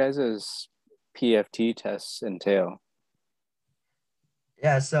does your guys' PFT tests entail?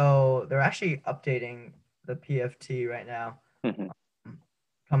 Yeah, so they're actually updating the PFT right now, Mm-hmm.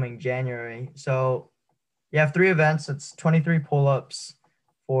 coming January. So you have 3 events. It's 23 pull-ups.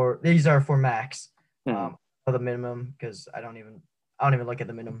 These are for max, Mm-hmm. for the minimum, because I don't even look at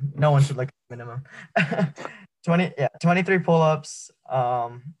the minimum. No one should look at the minimum. 23 pull-ups,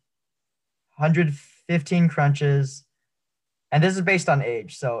 115 crunches, and this is based on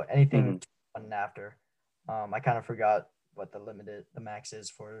age. So anything Mm-hmm. and after. I kind of forgot what the max is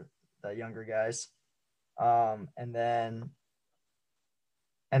for the younger guys. And then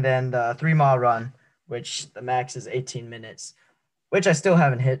the 3 mile run, which the max is 18 minutes, which I still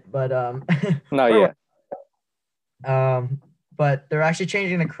haven't hit, but Not yet. But they're actually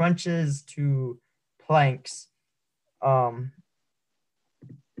changing the crunches to planks, and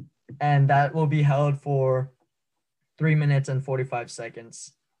that will be held for 3 minutes and 45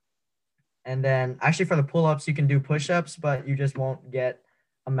 seconds. And then actually for the pull-ups, you can do push-ups, but you just won't get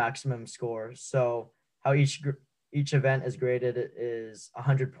a maximum score. So how each event is graded is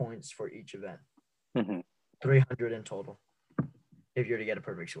 100 points for each event, 300 in total, if you're to get a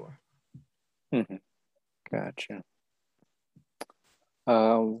perfect score. Gotcha.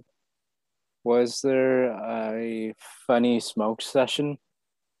 Was there a funny smoke session?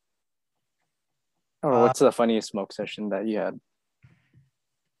 Or what's the funniest smoke session that you had?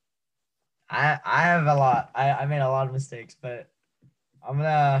 I have a lot. I made a lot of mistakes, but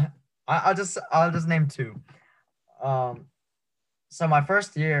I'll just name 2. So my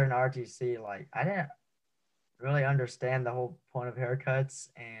first year in RTC, like I didn't really understand the whole point of haircuts,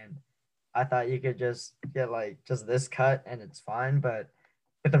 and I thought you could just get like just this cut and it's fine. But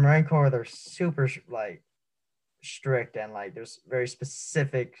with the Marine Corps, they're super like strict, and like there's very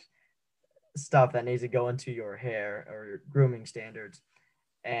specific stuff that needs to go into your hair or your grooming standards.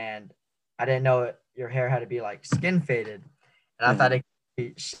 And I didn't know your hair had to be like skin faded, and I thought it could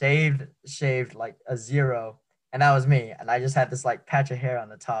be shaved like a 0, and that was me. And I just had this like patch of hair on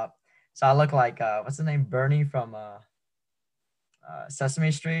the top, so I look like what's the name, Bernie from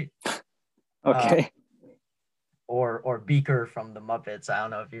Sesame Street, Okay. or Beaker from the Muppets. I don't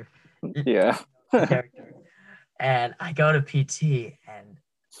know if you Yeah. the character. And I go to PT, and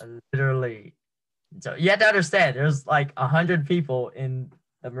literally, so you have to understand, there's like 100 people in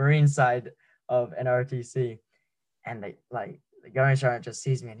the Marine side of NROTC, and the Going Sergeant just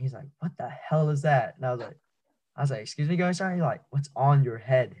sees me, and he's like, "What the hell is that?" And I was like, "Excuse me, Going Sergeant." He's like, "What's on your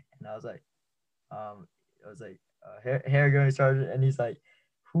head?" And I was like, hair, Going Sergeant." And he's like,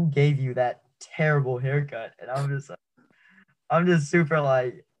 "Who gave you that terrible haircut?" And I'm just super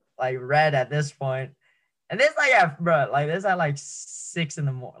like red at this point. And this like this at like 6 in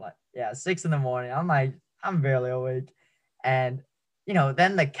the morning, 6 in the morning. I'm like, I'm barely awake. And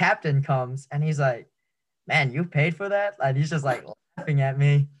then the captain comes and he's like, "Man, you paid for that?" Like he's just like laughing at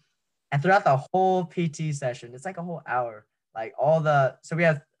me. And throughout the whole PT session, it's like a whole hour. Like so we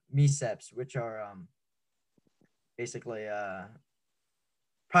have MECEPs, which are basically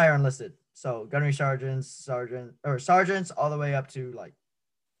prior enlisted. So gunnery sergeants all the way up to like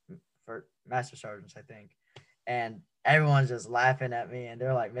for master sergeants, I think. And everyone's just laughing at me, and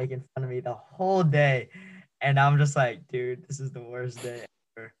they're like making fun of me the whole day. And I'm just like, dude, this is the worst day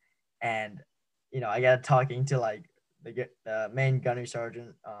ever. And I got talking to like the main gunnery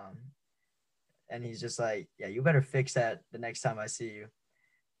sergeant, and he's just like, yeah, you better fix that the next time I see you.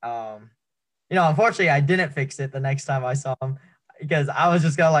 Unfortunately, I didn't fix it the next time I saw him because I was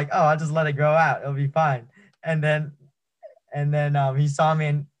just gonna like, oh, I'll just let it grow out, it'll be fine. And then he saw me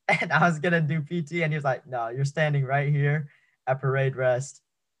and I was gonna do PT, and he was like, no, you're standing right here at parade rest,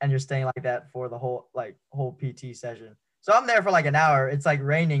 and you're staying like that for the whole PT session. So I'm there for like an hour. It's like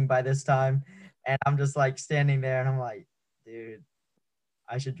raining by this time, and I'm just like standing there, and I'm like, dude,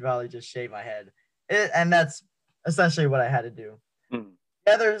 I should probably just shave my head. And that's essentially what I had to do. Mm.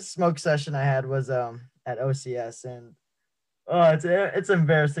 The other smoke session I had was at OCS, and oh, it's an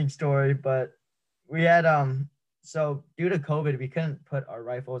embarrassing story, but we had so due to COVID, we couldn't put our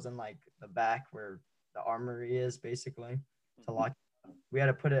rifles in like the back where the armory is basically to lock. We had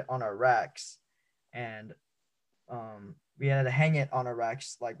to put it on our racks, and we had to hang it on our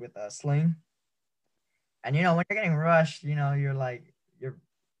racks like with a sling. And when you're getting rushed, you're like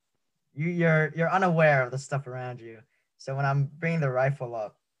you're unaware of the stuff around you. So when I'm bringing the rifle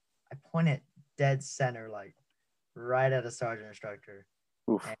up, I point it dead center, like right at a sergeant instructor.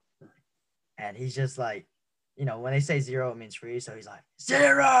 Oof. And he's just like, when they say zero, it means freeze. So he's like,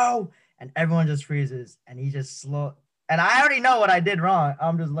 0. And everyone just freezes. And he just slow. And I already know what I did wrong.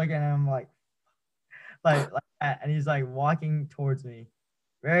 I'm just looking at him like that. And he's like walking towards me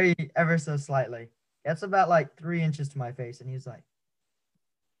very ever so slightly. That's about like 3 inches to my face. And he's like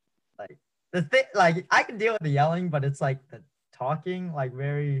the thing, like I can deal with the yelling, but it's like the talking, like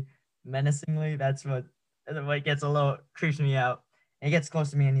very menacingly. That's what gets a little creeps me out. And he gets close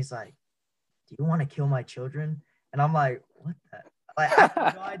to me and he's like, do you want to kill my children? And I'm like, what the? Like, I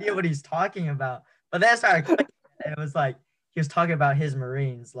have no idea what he's talking about. But then I started clicking, and it was like he was talking about his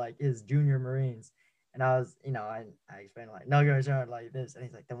Marines, like his junior Marines. And I was, I explained like, no, guys aren't like this. And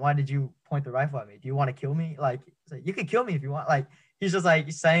he's like, then why did you point the rifle at me? Do you want to kill me? Like, you could kill me if you want. Like, he's just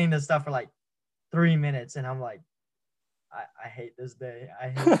like saying this stuff for like 3 minutes. And I'm like, I hate this day. I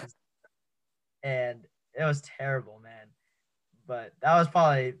hate this. And it was terrible, man. But that was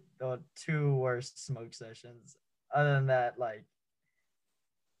probably the 2 worst smoke sessions. Other than that, like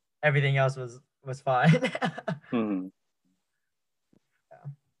everything else was fine. Mm-hmm.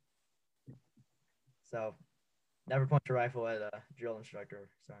 Yeah. So never point your rifle at a drill instructor or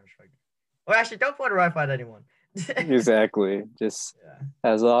sergeant instructor. Or actually, don't point a rifle at anyone. Exactly. Just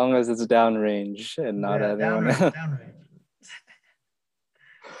as long as it's downrange and not at anyone else. Downrange.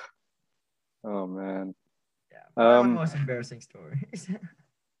 Oh man. Yeah. One of my most embarrassing stories.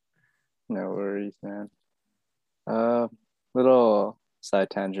 No worries, man. Little side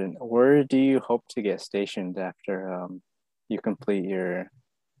tangent. Where do you hope to get stationed after you complete your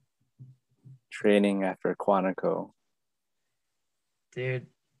training after Quantico? Dude,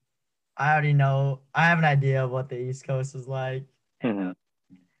 I already know. I have an idea of what the East Coast is like. And,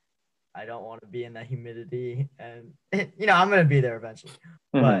 I don't want to be in that humidity. And, I'm going to be there eventually.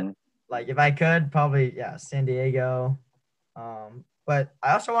 But, like, if I could, probably, San Diego. But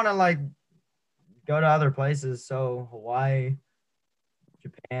I also want to, like, go to other places. So, Hawaii,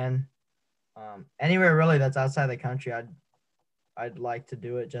 Japan, anywhere really that's outside the country. I'd like to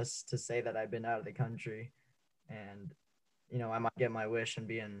do it just to say that I've been out of the country. And, I might get my wish and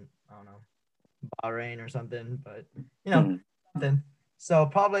be in, I don't know, Bahrain or something, but something. So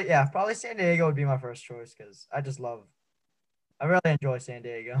probably San Diego would be my first choice because I really enjoy San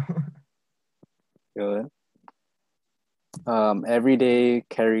Diego. Good. Everyday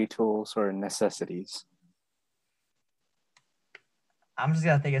carry tools or necessities. I'm just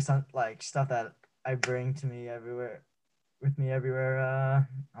gonna think of some like stuff that I bring with me everywhere.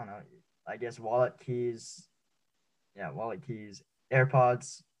 I don't know. I guess wallet, keys. Yeah, wallet, keys,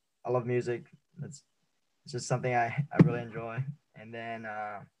 AirPods. I love music. It's just something I really enjoy. And then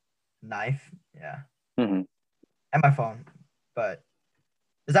knife, Mm-hmm. and my phone. But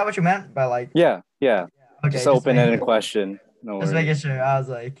is that what you meant by like? Yeah. Okay, just open-ended question. No worries. Just making sure. I was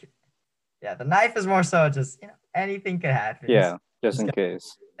like, the knife is more so just anything could happen. Yeah, just in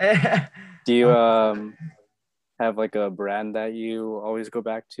case. Do you have like a brand that you always go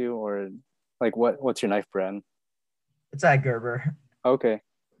back to, or like what's your knife brand? It's at Gerber. Okay.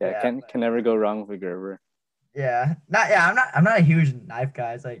 Yeah, can never go wrong with Gerber. Yeah. I'm not a huge knife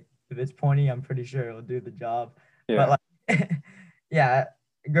guy. It's like if it's pointy, I'm pretty sure it'll do the job. Yeah. But like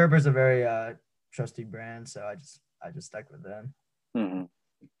Gerber's a very trusty brand, so I just stuck with them.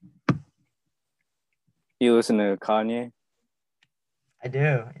 Mm-hmm. You listen to Kanye? I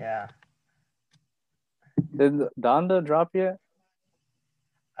do, yeah. Did Donda drop yet?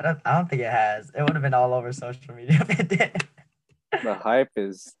 I don't think it has. It would have been all over social media if it did. The hype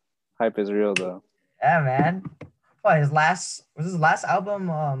is real though. Yeah, man. What his last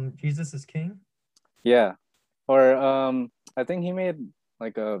album, Jesus is King? Yeah. Or I think he made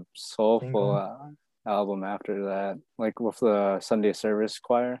like a soulful Single. album after that, like with the Sunday Service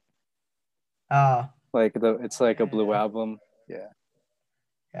Choir. Oh, Like it's like a blue yeah. album. Yeah,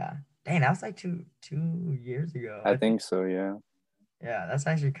 Yeah. Dang, that was like 2 years ago, I I think. think so. Yeah. Yeah, that's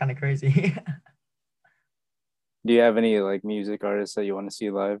actually kind of crazy. Do you have any like music artists that you want to see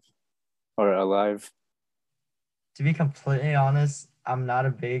live or alive? To be completely honest, I'm not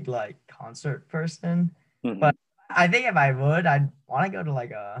a big like concert person, Hmm. but I think if I would, I'd want to go to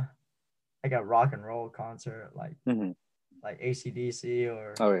like a rock and roll concert, Hmm. like AC/DC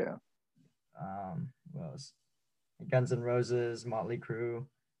or Oh yeah. what else? Guns N' Roses, Motley Crue.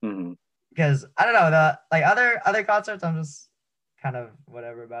 Hmm. Because I don't know, the like other concerts, I'm just kind of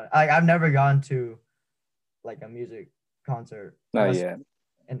whatever about it. Like I've never gone to like a music concert Not unless yet.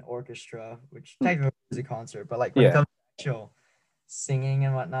 an orchestra, which Hmm. technically is a concert, but like when it Yeah. comes to actual singing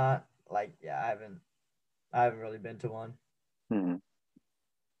and whatnot, like yeah, I haven't really been to one. Hmm.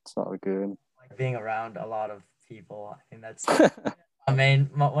 It's all good. Like being around a lot of people, I think that's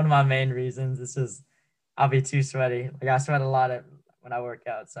one of my main reasons. It's just I'll be too sweaty. Like I sweat a lot when I work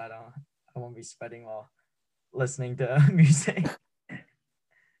out, so I won't be sweating while listening to music.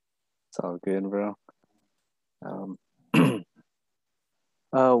 It's all good, bro. Um,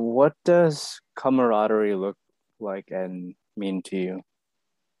 what does camaraderie look like and mean to you?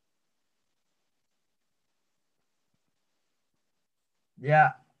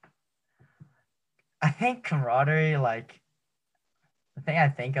 Yeah, I think camaraderie, like the thing I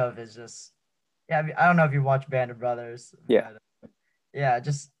think of is just yeah. I don't know if you watch Band of Brothers, Yeah. but yeah,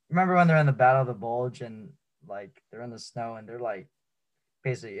 just remember when they're in the Battle of the Bulge and like they're in the snow and they're like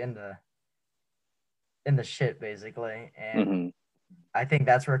basically in the shit basically, and Hmm. I think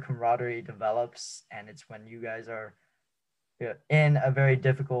that's where camaraderie develops, and it's when you guys are in a very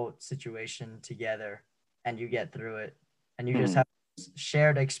difficult situation together and you get through it and you just Hmm. have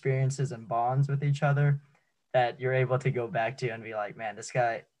shared experiences and bonds with each other that you're able to go back to and be like, man, this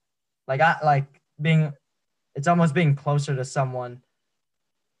guy, like I like being, it's almost being close to someone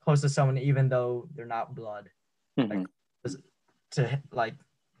even though they're not blood, like Hmm. to like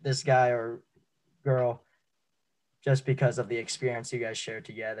this guy or girl just because of the experience you guys share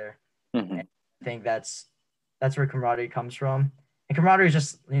together. And Hmm. I think that's where camaraderie comes from. And camaraderie is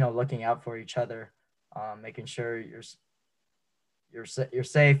just looking out for each other, making sure you're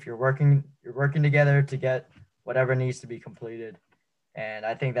safe, you're working together to get whatever needs to be completed. And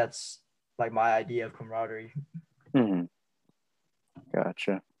I think that's like my idea of camaraderie. Hmm.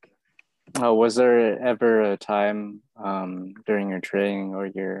 Gotcha. Was there ever a time during your training or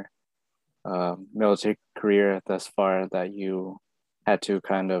your military career thus far that you had to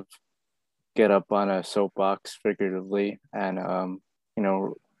kind of get up on a soapbox figuratively and you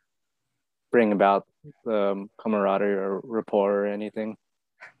know bring about camaraderie or rapport or anything?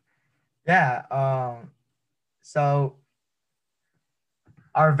 Yeah. So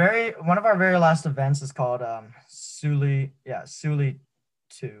one of our very last events is called Suli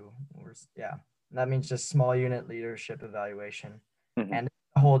 2. Yeah. That means just small unit leadership evaluation. Hmm. And it's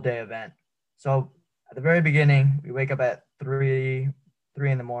a whole day event. So at the very beginning, we wake up at three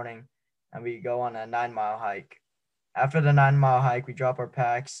in the morning and we go on a 9 mile hike. After the 9 mile hike, we drop our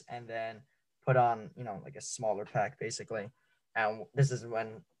packs and then put on, like a smaller pack basically. And this is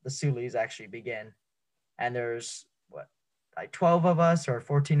when the Sulis actually begin. And there's what, like 12 of us or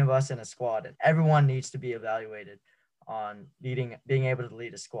 14 of us in a squad, and everyone needs to be evaluated on being able to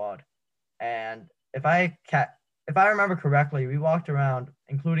lead a squad. And if I remember correctly, we walked around,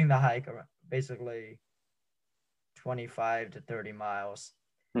 including the hike, basically 25 to 30 miles.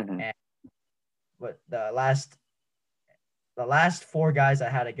 Hmm. And what the last four guys I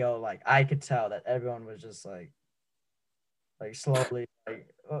had to go, like I could tell that everyone was just like slowly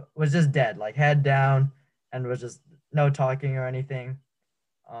was just dead, like head down, and was just no talking or anything.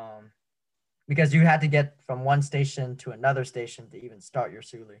 Um, because you had to get from one station to another station to even start your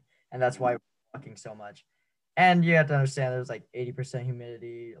Suli, and that's why we're walking so much. And you have to understand there's like 80%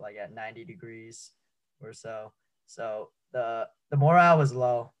 humidity, like at 90 degrees or so. So the morale was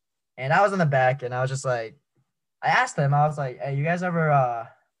low, and I was in the back, and I was just like, I asked them, I was like, "Hey, you guys ever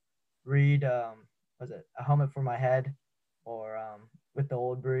read was it A Helmet for My Head, or With the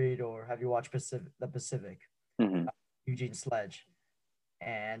Old Breed, or have you watched The Pacific, Hmm. Eugene Sledge?"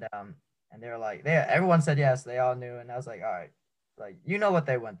 And they were like, everyone said yes, they all knew, and I was like, all right, like what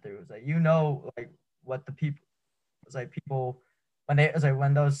they went through. It's like like what the people, it's like people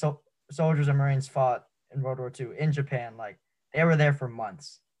when those soldiers and Marines fought in World War II in Japan, like they were there for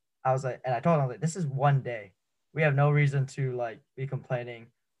months. I was like, and I told them, like, this is one day. We have no reason to like be complaining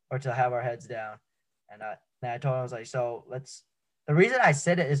or to have our heads down. And I told him, I was like, so let's. The reason I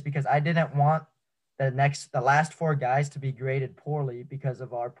said it is because I didn't want the last four guys to be graded poorly because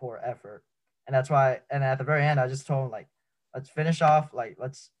of our poor effort. And that's why. And at the very end, I just told him, like, let's finish off. Like,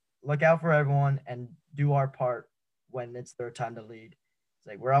 let's look out for everyone and do our part when it's their time to lead. It's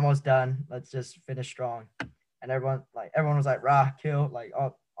like we're almost done. Let's just finish strong. And everyone was like, rah, kill, like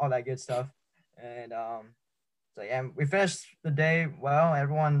all that good stuff. And so yeah, we finished the day well.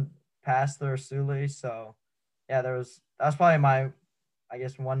 Everyone passed their Suli, so yeah, that was probably my, I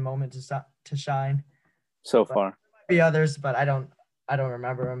guess, one moment to shine. so But far? there might be others, but I don't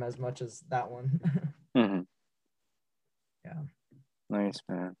remember them as much as that one. Mm-hmm. Yeah. Nice,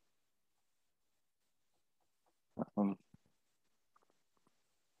 man. Um,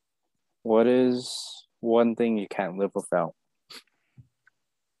 what is one thing you can't live without?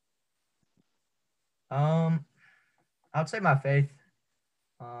 I would say my faith.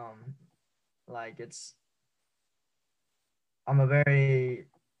 Um, like I'm a very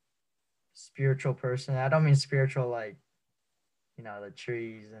spiritual person. I don't mean spiritual like, the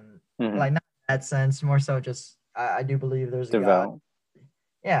trees and Mm-hmm. like not in that sense, more so just I do believe there's a God. Devout.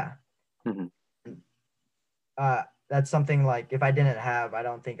 Yeah. Mm-hmm. That's something like if I didn't have, I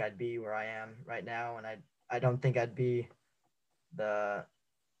don't think I'd be where I am right now. And I don't think I'd be the,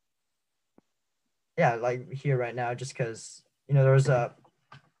 yeah, like here right now, just because, there was I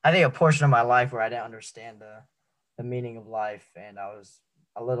think a portion of my life where I didn't understand the meaning of life, and I was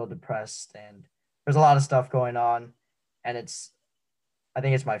a little depressed, and there's a lot of stuff going on. And I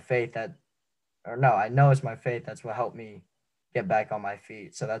think it's my faith that, or no, I know it's my faith that's what helped me get back on my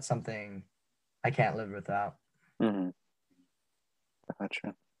feet. So that's something I can't live without. Mm-hmm.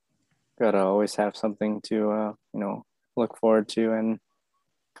 Gotcha. Gotta always have something to look forward to and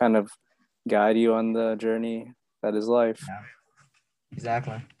kind of guide you on the journey that is life. Yeah,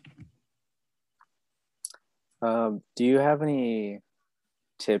 exactly. Do you have any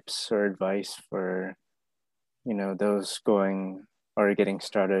tips or advice for those going or getting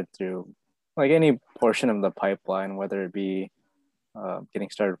started through like any portion of the pipeline, whether it be getting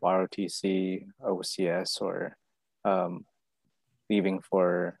started with ROTC, OCS, or um, leaving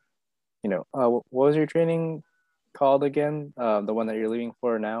for what was your training called again? The one that you're leaving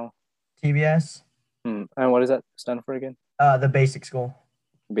for now. TBS, And what does that stand for again? the basic school.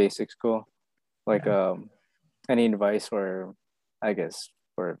 Basic school. Like Yeah. any advice or I guess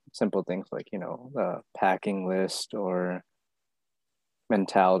for simple things like the packing list or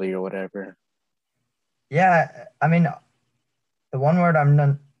mentality or whatever. Yeah, I mean, the one word I'm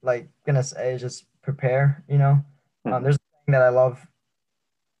not, like gonna say is just prepare. Mm-hmm. There's a thing that I love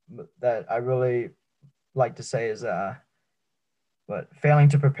that I really like to say is but failing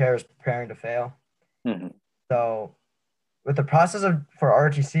to prepare is preparing to fail. Mm-hmm. So with the process of for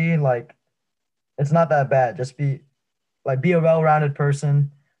RTC, like it's not that bad. Just be a well-rounded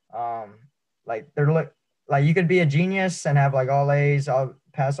person. Um, like like you could be a genius and have like all A's, all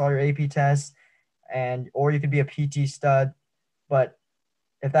pass all your AP tests, or you could be a PT stud. But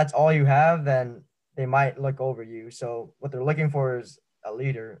if that's all you have, then they might look over you. So what they're looking for is a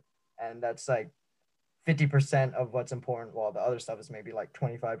leader, and that's like 50% of what's important, while the other stuff is maybe like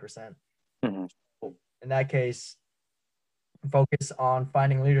 25%. Mm-hmm. In that case, focus on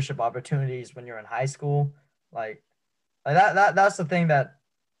finding leadership opportunities when you're in high school. Like that's the thing that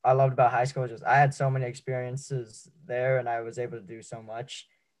I loved about high school. Just I had so many experiences there, and I was able to do so much,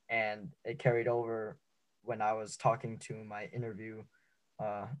 and it carried over when I was talking to my interviewer,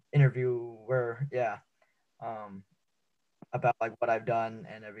 yeah, um, about like what I've done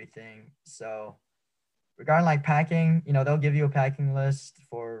and everything. So regarding like packing, they'll give you a packing list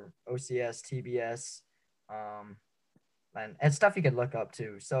for OCS, TBS, um, and stuff you could look up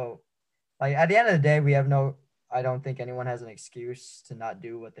too. So like at the end of the day, I don't think anyone has an excuse to not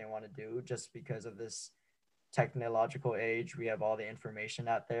do what they want to do just because of this technological age. We have all the information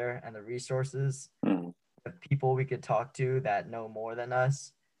out there and the resources Mm-hmm. of people we could talk to that know more than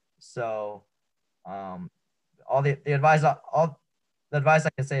us. So, um, all the advice I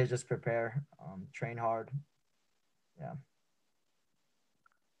can say is just prepare, train hard. Yeah.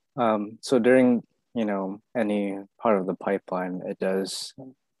 So during any part of the pipeline, it does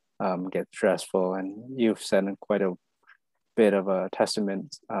get stressful, and you've said quite a bit of a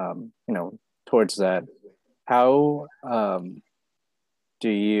testament, towards that. How do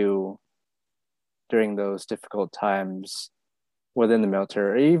you, during those difficult times within the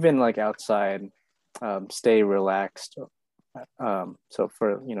military, or even like outside, stay relaxed? So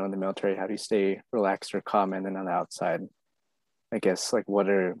for, in the military, how do you stay relaxed or calm? And then on the outside, I guess, like what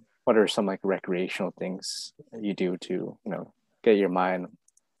are some like recreational things you do to, get your mind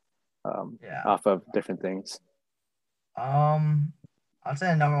Yeah. off of different things? Um, I'd say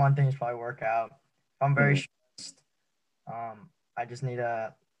the number one thing is probably workout. If I'm very Mhm. stressed, I just need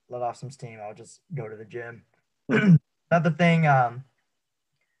to let off some steam. I'll just go to the gym. Mhm. Another thing, I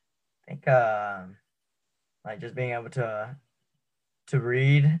think like just being able to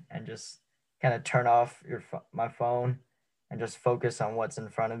read and just kind of turn off my phone and just focus on what's in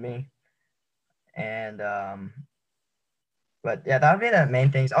front of me. And but yeah, that would be the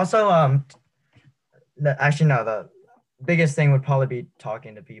main things. Also, actually no, the biggest thing would probably be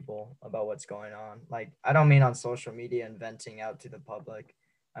talking to people about what's going on. Like I don't mean on social media and venting out to the public.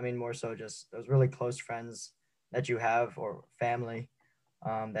 I mean more so just those really close friends that you have or family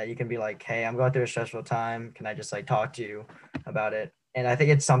that you can be like, hey, I'm going through a stressful time. Can I just like talk to you about it? And I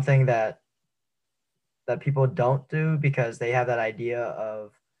think it's something that people don't do because they have that idea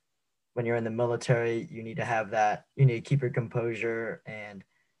of when you're in the military, you need to have that, you need to keep your composure and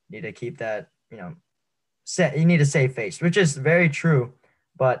you need to keep that, you need to save face, which is very true.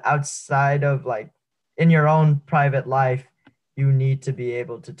 But outside of like in your own private life, you need to be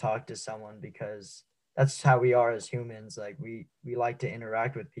able to talk to someone because that's how we are as humans. Like we like to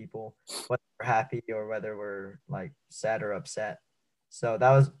interact with people, whether we're happy or whether we're like sad or upset. So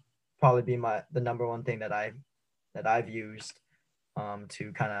that was probably be the number one thing that I've used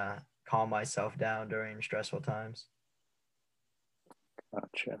to kind of calm myself down during stressful times.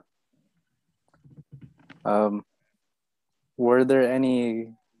 Gotcha. Um, were there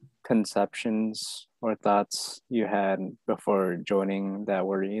any conceptions or thoughts you had before joining that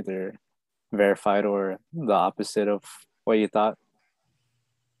were either verified or the opposite of what you thought?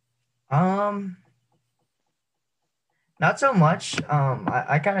 Um, Not so much.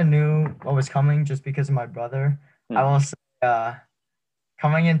 I kind of knew what was coming just because of my brother. I Hmm. will say,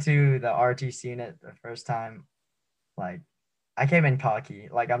 coming into the RTC unit the first time, like I came in cocky.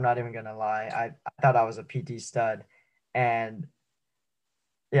 Like I'm not even gonna lie. I thought I was a PT stud, and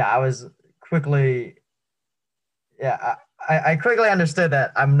yeah, I was quickly yeah, I quickly understood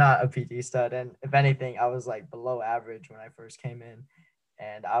that I'm not a PT stud, and if anything, I was like below average when I first came in,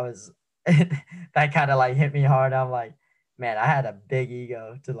 and I was that kind of like hit me hard. I'm like, man, I had a big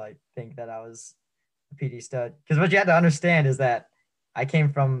ego to like think that I was a PT stud because what you have to understand is that I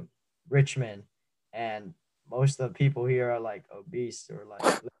came from Richmond, and most of the people here are like obese or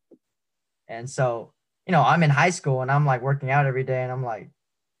like, and so I'm in high school and I'm like working out every day, and I'm like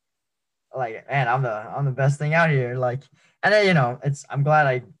man, I'm the best thing out here, like, and then I'm glad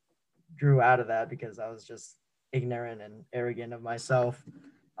I grew out of that because I was just ignorant and arrogant of myself,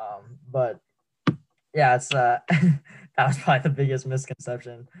 but yeah, it's that was probably the biggest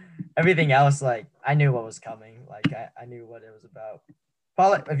misconception. Everything else, like I knew what was coming, like I knew what it was about.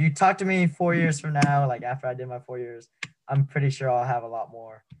 Probably if you talk to me 4 years from now, like after I did my 4 years, I'm pretty sure I'll have a lot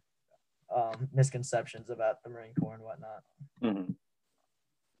more misconceptions about the Marine Corps and whatnot. Hmm.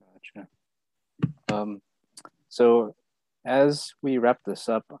 Gotcha. Um, so as we wrap this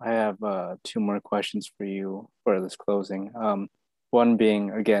up, I have two more questions for you for this closing. One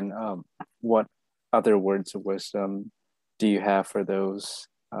being again, what other words of wisdom do you have for those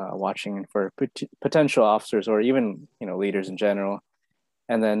watching and for potential officers or even leaders in general?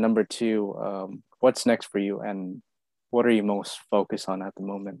 And then number two, what's next for you and what are you most focused on at the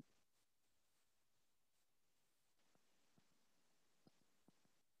moment?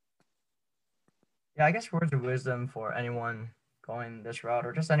 Yeah, I guess words of wisdom for anyone going this route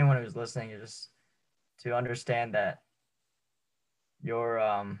or just anyone who's listening is just to understand that your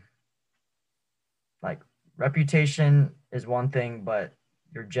like reputation is one thing, but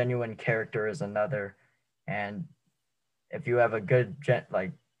your genuine character is another. And if you have a good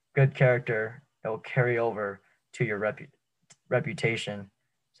character, it will carry over to your reputation.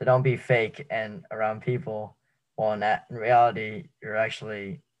 So don't be fake and around people. Well, in reality, you're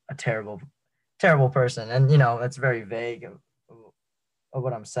actually a terrible person. And that's very vague of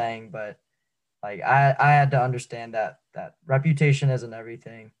what I'm saying, but like I had to understand that reputation isn't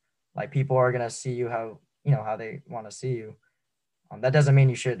everything. Like people are gonna see you how they want to see you. That doesn't mean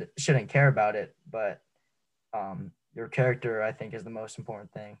you shouldn't care about it, but your character I think is the most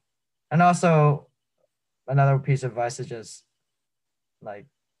important thing. And also another piece of advice is just like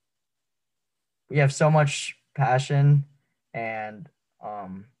we have so much passion and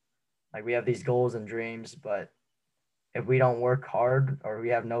um like we have these goals and dreams, but if we don't work hard or we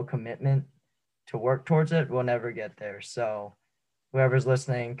have no commitment to work towards it, we'll never get there. So whoever's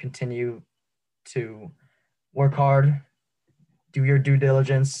listening, continue to work hard do your due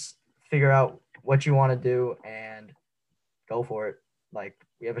diligence, figure out what you want to do, and go for it. Like,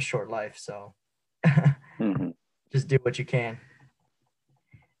 we have a short life, so Mm-hmm. just do what you can.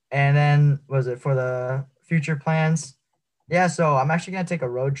 And then, was it for the future plans? Yeah, so I'm actually gonna take a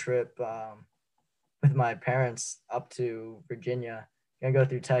road trip with my parents up to Virginia. Gonna go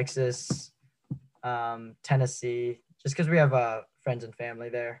through Texas, Tennessee, just because we have friends and family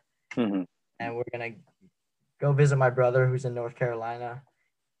there, Mm-hmm. and we're gonna go visit my brother who's in North Carolina.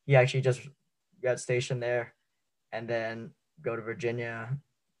 He actually just got stationed there, and then go to Virginia,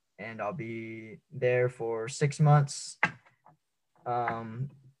 and I'll be there for 6 months, um,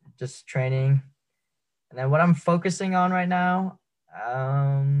 just training. And then what I'm focusing on right now,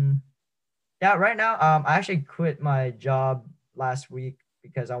 yeah, right now, I actually quit my job last week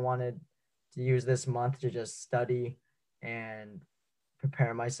because I wanted to use this month to just study and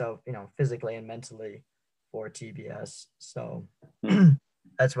prepare myself, physically and mentally for TBS. So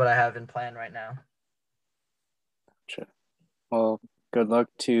that's what I have in plan right now. Sure. Well, good luck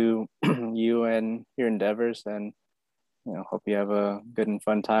to you and your endeavors, and hope you have a good and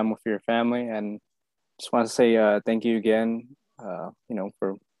fun time with your family. And just want to say thank you again,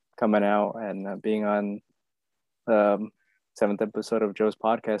 for coming out and being on the seventh episode of Joe's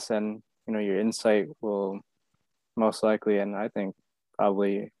podcast. And your insight will most likely, and I think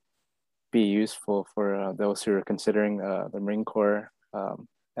probably, be useful for those who are considering the Marine Corps,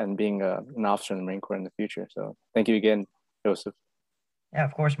 and being an officer in the Marine Corps in the future. So thank you again, Joseph. Yeah,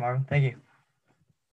 of course, Marvin. Thank you.